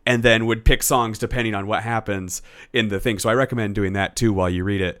music and then would pick songs depending on what happens in the thing. So I recommend doing that too while you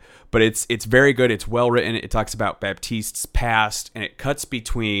read it. But it's very good. It's well written. It talks about Baptiste's past, and it cuts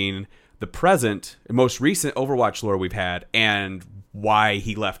between the present, most recent Overwatch lore we've had, and why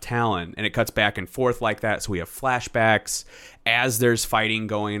he left Talon. And it cuts back and forth like that. So we have flashbacks as there's fighting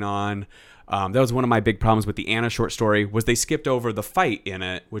going on. That was one of my big problems with the Anna short story, was they skipped over the fight in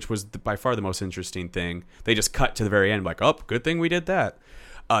it, which was by far the most interesting thing. They just cut to the very end, like, oh, good thing we did that.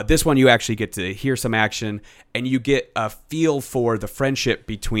 This one, you actually get to hear some action, and you get a feel for the friendship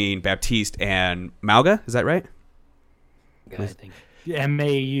between Baptiste and Mauga. Is that right? I think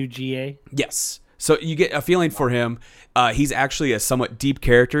Mauga. Yes. So you get a feeling for him. He's actually a somewhat deep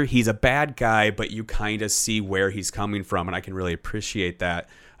character. He's a bad guy, but you kind of see where he's coming from, and I can really appreciate that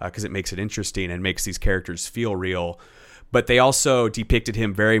because it makes it interesting and makes these characters feel real. But they also depicted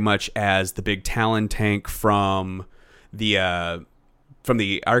him very much as the big Talon tank from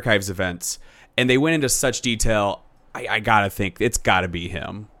the Archives events, and they went into such detail. I gotta think it's gotta be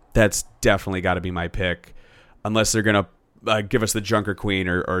him. That's definitely gotta be my pick, unless they're gonna give us the Junker Queen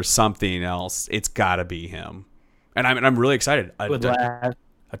or something else. It's gotta be him, and I'm really excited.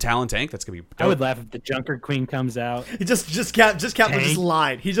 A Talon tank. That's gonna be dope. I would laugh if the Junker Queen comes out. He Captain just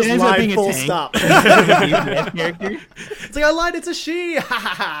lied. He just ends up being lied a full tank. stop. Character. It's like, I lied, it's a she. Ha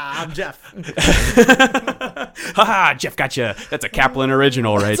ha ha. I'm Jeff. Haha, Jeff gotcha. That's a Kaplan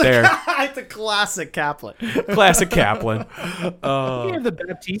original right there. It's a classic Kaplan. Classic Kaplan. You have the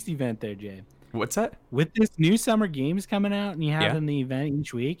Baptiste event there, Jay. What's that? With this new summer games coming out and you Yeah. having the event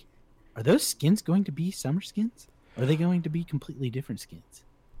each week, are those skins going to be summer skins? Or are they going to be completely different skins?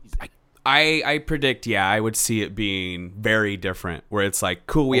 I predict, yeah, I would see it being very different, where it's like,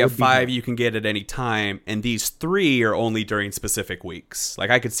 cool, we have 5 you can get at any time, and these 3 are only during specific weeks. Like,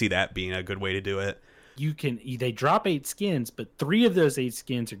 I could see that being a good way to do it. They drop 8 skins, but 3 of those 8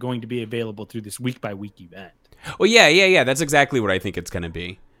 skins are going to be available through this week by week event. Well, yeah, that's exactly what I think it's going to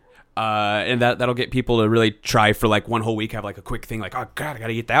be. And that'll get people to really try for like one whole week, have like a quick thing, like, oh god, I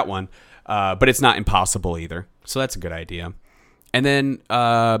gotta get that one. But it's not impossible either, so that's a good idea. And then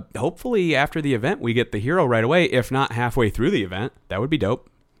hopefully after the event we get the hero right away, if not halfway through the event. That would be dope.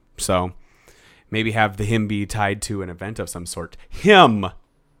 So maybe have the him be tied to an event of some sort. Him,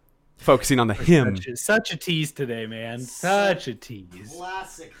 focusing on the him. Such a tease today, man. Such a tease.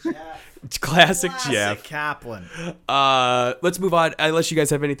 Classic Jeff. Classic Jeff. Kaplan. Let's move on. Unless you guys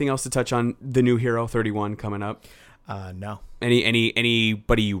have anything else to touch on the new Hero 31 coming up. No.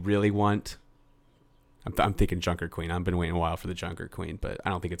 Anybody you really want? I'm thinking Junker Queen. I've been waiting a while for the Junker Queen, but I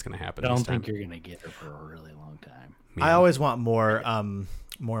don't think it's going to happen. I don't this time. think you're going to get her for a really long time. Yeah. I always want more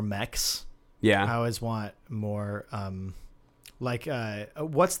mechs. Yeah. I always want more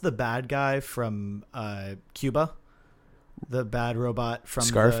what's the bad guy from Cuba? The bad robot from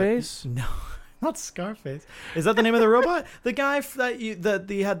Scarface? No, not Scarface. Is that the name of the robot? The guy that you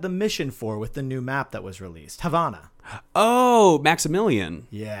had the mission for with the new map that was released. Havana. Oh, Maximilian.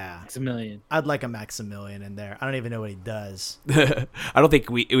 Yeah. It's a million. I'd like a Maximilian in there. I don't even know what he does. I don't think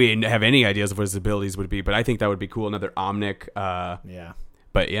we have any ideas of what his abilities would be, but I think that would be cool. Another Omnic. Yeah.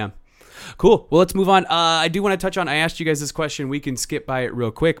 But yeah. Cool. Well, let's move on. I do want to touch on, I asked you guys this question. We can skip by it real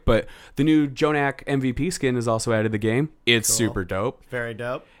quick, but the new Jonak MVP skin is also added to the game. It's Cool. super dope. Very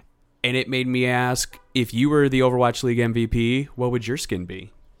dope. And it made me ask, if you were the Overwatch League MVP, what would your skin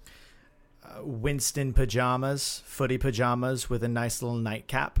be? Winston pajamas, footy pajamas with a nice little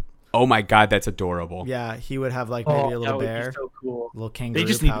nightcap. Oh my god, that's adorable. Yeah, he would have like maybe a little that bear, would be so cool. a little kangaroo They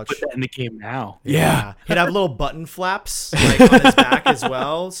just need pouch. to put that in the game now. Yeah. He'd have little button flaps like on his back as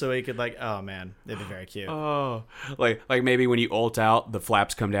well, so he could like, oh man, it'd be very cute. Oh, like maybe when you ult out, the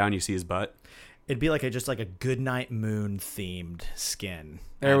flaps come down, you see his butt. It'd be like just like a Goodnight Moon themed skin.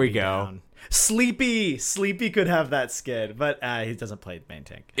 There I'd we be go. down. Sleepy could have that skin, but he doesn't play main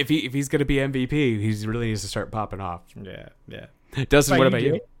tank. If he's gonna be MVP, he really needs to start popping off. Yeah. Dustin, what about Jay?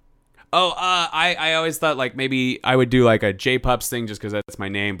 you? Oh, I always thought like maybe I would do like a J-Pups thing just because that's my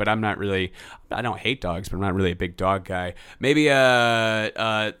name, but I don't hate dogs, but I'm not really a big dog guy. Maybe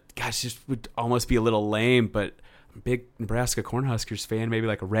gosh, this would almost be a little lame, but I'm a big Nebraska Cornhuskers fan. Maybe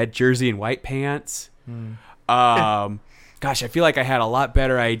like a red jersey and white pants. Gosh, I feel like I had a lot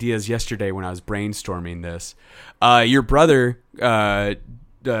better ideas yesterday when I was brainstorming this. Your brother,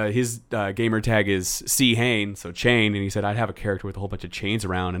 his gamer tag is C. Hain, so chain, and he said I'd have a character with a whole bunch of chains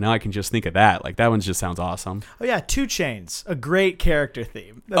around, and now I can just think of that. Like, that one just sounds awesome. Oh yeah, 2 Chainz, a great character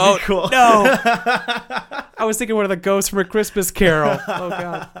theme. That'd be cool. No. I was thinking one of the ghosts from A Christmas Carol. Oh,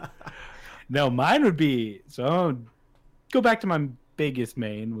 God. No, mine would be, so I'll go back to my biggest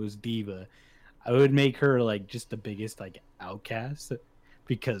main was Diva. I would make her like just the biggest like outcast,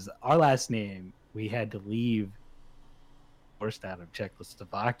 because our last name, we had to leave forced out of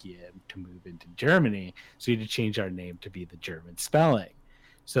Czechoslovakia to move into Germany, so we had to change our name to be the German spelling.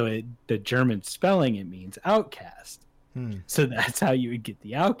 So the German spelling, it means outcast. So that's how you would get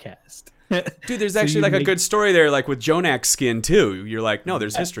the outcast. Dude, there's So actually you like a make- good story there, like with Jonak's skin too. You're like, no,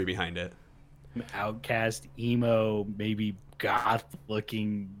 there's history behind it. Outcast, emo, maybe goth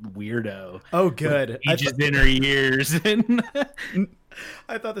looking weirdo. Oh good. Ages in her ears.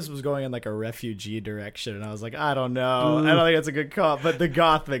 I thought this was going in like a refugee direction, and I was like, I don't know. I don't think that's a good call, but the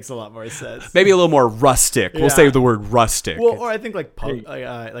goth makes a lot more sense. Maybe a little more rustic. We'll Yeah. say the word rustic. Well, or I think like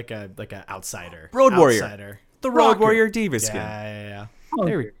like a outsider, Road warrior. outsider. the Road Rocker. Warrior Diva skin. Yeah.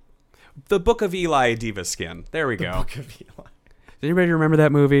 There we go. The Book of Eli Diva skin. There we go. Book of Eli. Does anybody remember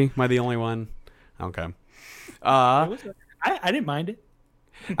that movie? Am I the only one? Okay. I didn't mind it.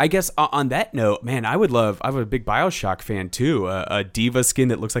 I guess on that note, man, I'm a big BioShock fan too. A Diva skin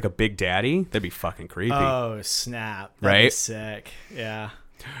that looks like a Big Daddy. That'd be fucking creepy. Oh snap! That'd be Right? sick. Yeah.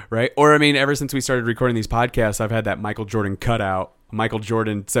 Right? Or, I mean, ever since we started recording these podcasts, I've had that Michael Jordan cutout. Michael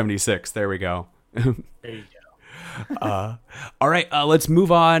Jordan 76. There we go. There you go. All right, let's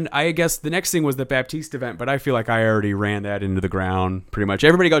move on. I guess the next thing was the Baptiste event, but I feel like I already ran that into the ground pretty much.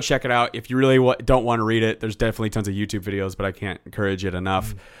 Everybody go check it out. If you really don't want to read it, there's definitely tons of YouTube videos, but I can't encourage it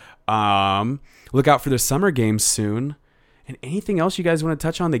enough. Look out for the summer games soon. And anything else you guys want to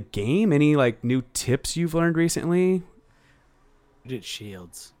touch on the game? Any like new tips you've learned recently? Shoot at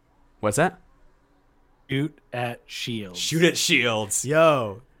shields. What's that? Shoot at shields. Shoot at shields.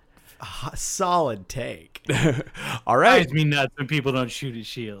 Yo, solid take. All right. Drives me nuts when people don't shoot at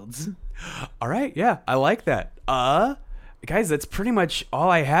shields. All right. Yeah, I like that. Guys, that's pretty much all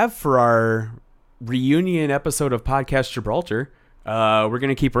I have for our reunion episode of Podcast Gibraltar. We're going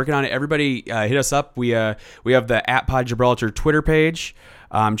to keep working on it. Everybody hit us up. We have the @PodGibraltar Twitter page.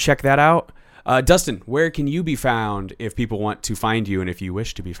 Check that out. Dustin, where can you be found if people want to find you and if you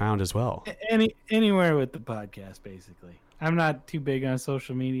wish to be found as well? Anywhere with the podcast, basically. I'm not too big on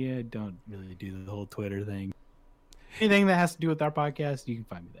social media. I don't really do the whole Twitter thing. Anything that has to do with our podcast, you can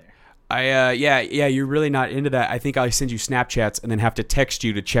find me there. Yeah, you're really not into that. I think I'll send you Snapchats and then have to text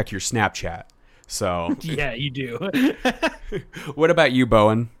you to check your Snapchat. So yeah, you do. What about you,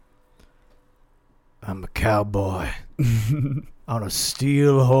 Bowen? I'm a cowboy. On a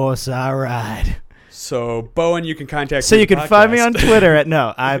steel horse I ride. So, Bowen, you can contact So me you can podcast. find me on Twitter at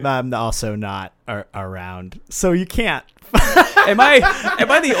no. I'm also not around. So you can't. Am I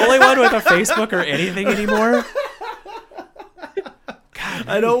the only one with a Facebook or anything anymore? God,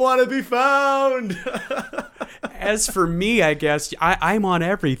 I don't want to be found. as for me, I guess I'm on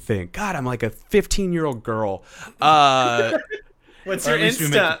everything. God, I'm like a 15-year-old girl. What's Or your at least we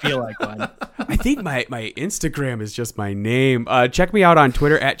make Insta? you feel like one. I think my Instagram is just my name. Check me out on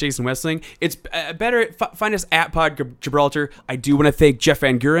Twitter at Jason Westling. It's better. Find us at Pod Gibraltar. I do want to thank Jeff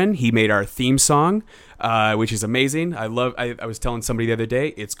Van Guren. He made our theme song, which is amazing. I was telling somebody the other day,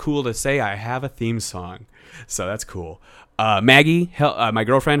 it's cool to say I have a theme song. So that's cool. Maggie, my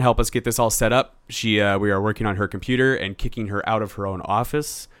girlfriend, helped us get this all set up. We are working on her computer and kicking her out of her own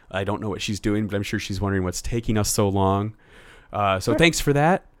office. I don't know what she's doing, but I'm sure she's wondering what's taking us so long. So thanks for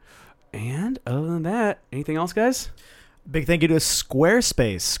that. And other than that, anything else, guys? Big thank you to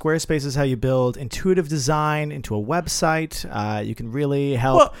Squarespace. Squarespace is how you build intuitive design into a website. You can really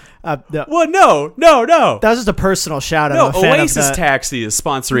help. Well, no. That was just a personal shout out. No, I'm a fan Oasis of the, Taxi is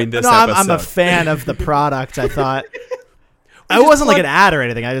sponsoring this no, episode. I'm a fan of the product. I thought. It wasn't like an ad or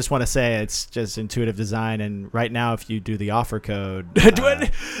anything. I just want to say it's just intuitive design. And right now, if you do the offer code,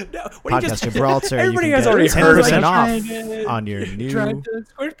 Podcast Gibraltar, everybody you can has get already heard of 10% it. off on your Try new the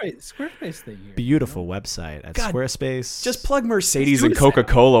Squarespace thing here. beautiful website at God, Squarespace. Just plug Mercedes Let's do and this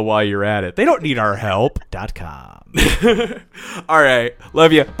Coca-Cola while you're at it. They don't need our help. .com. All right.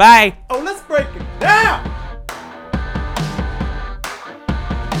 Love you. Bye. Oh, let's break it down.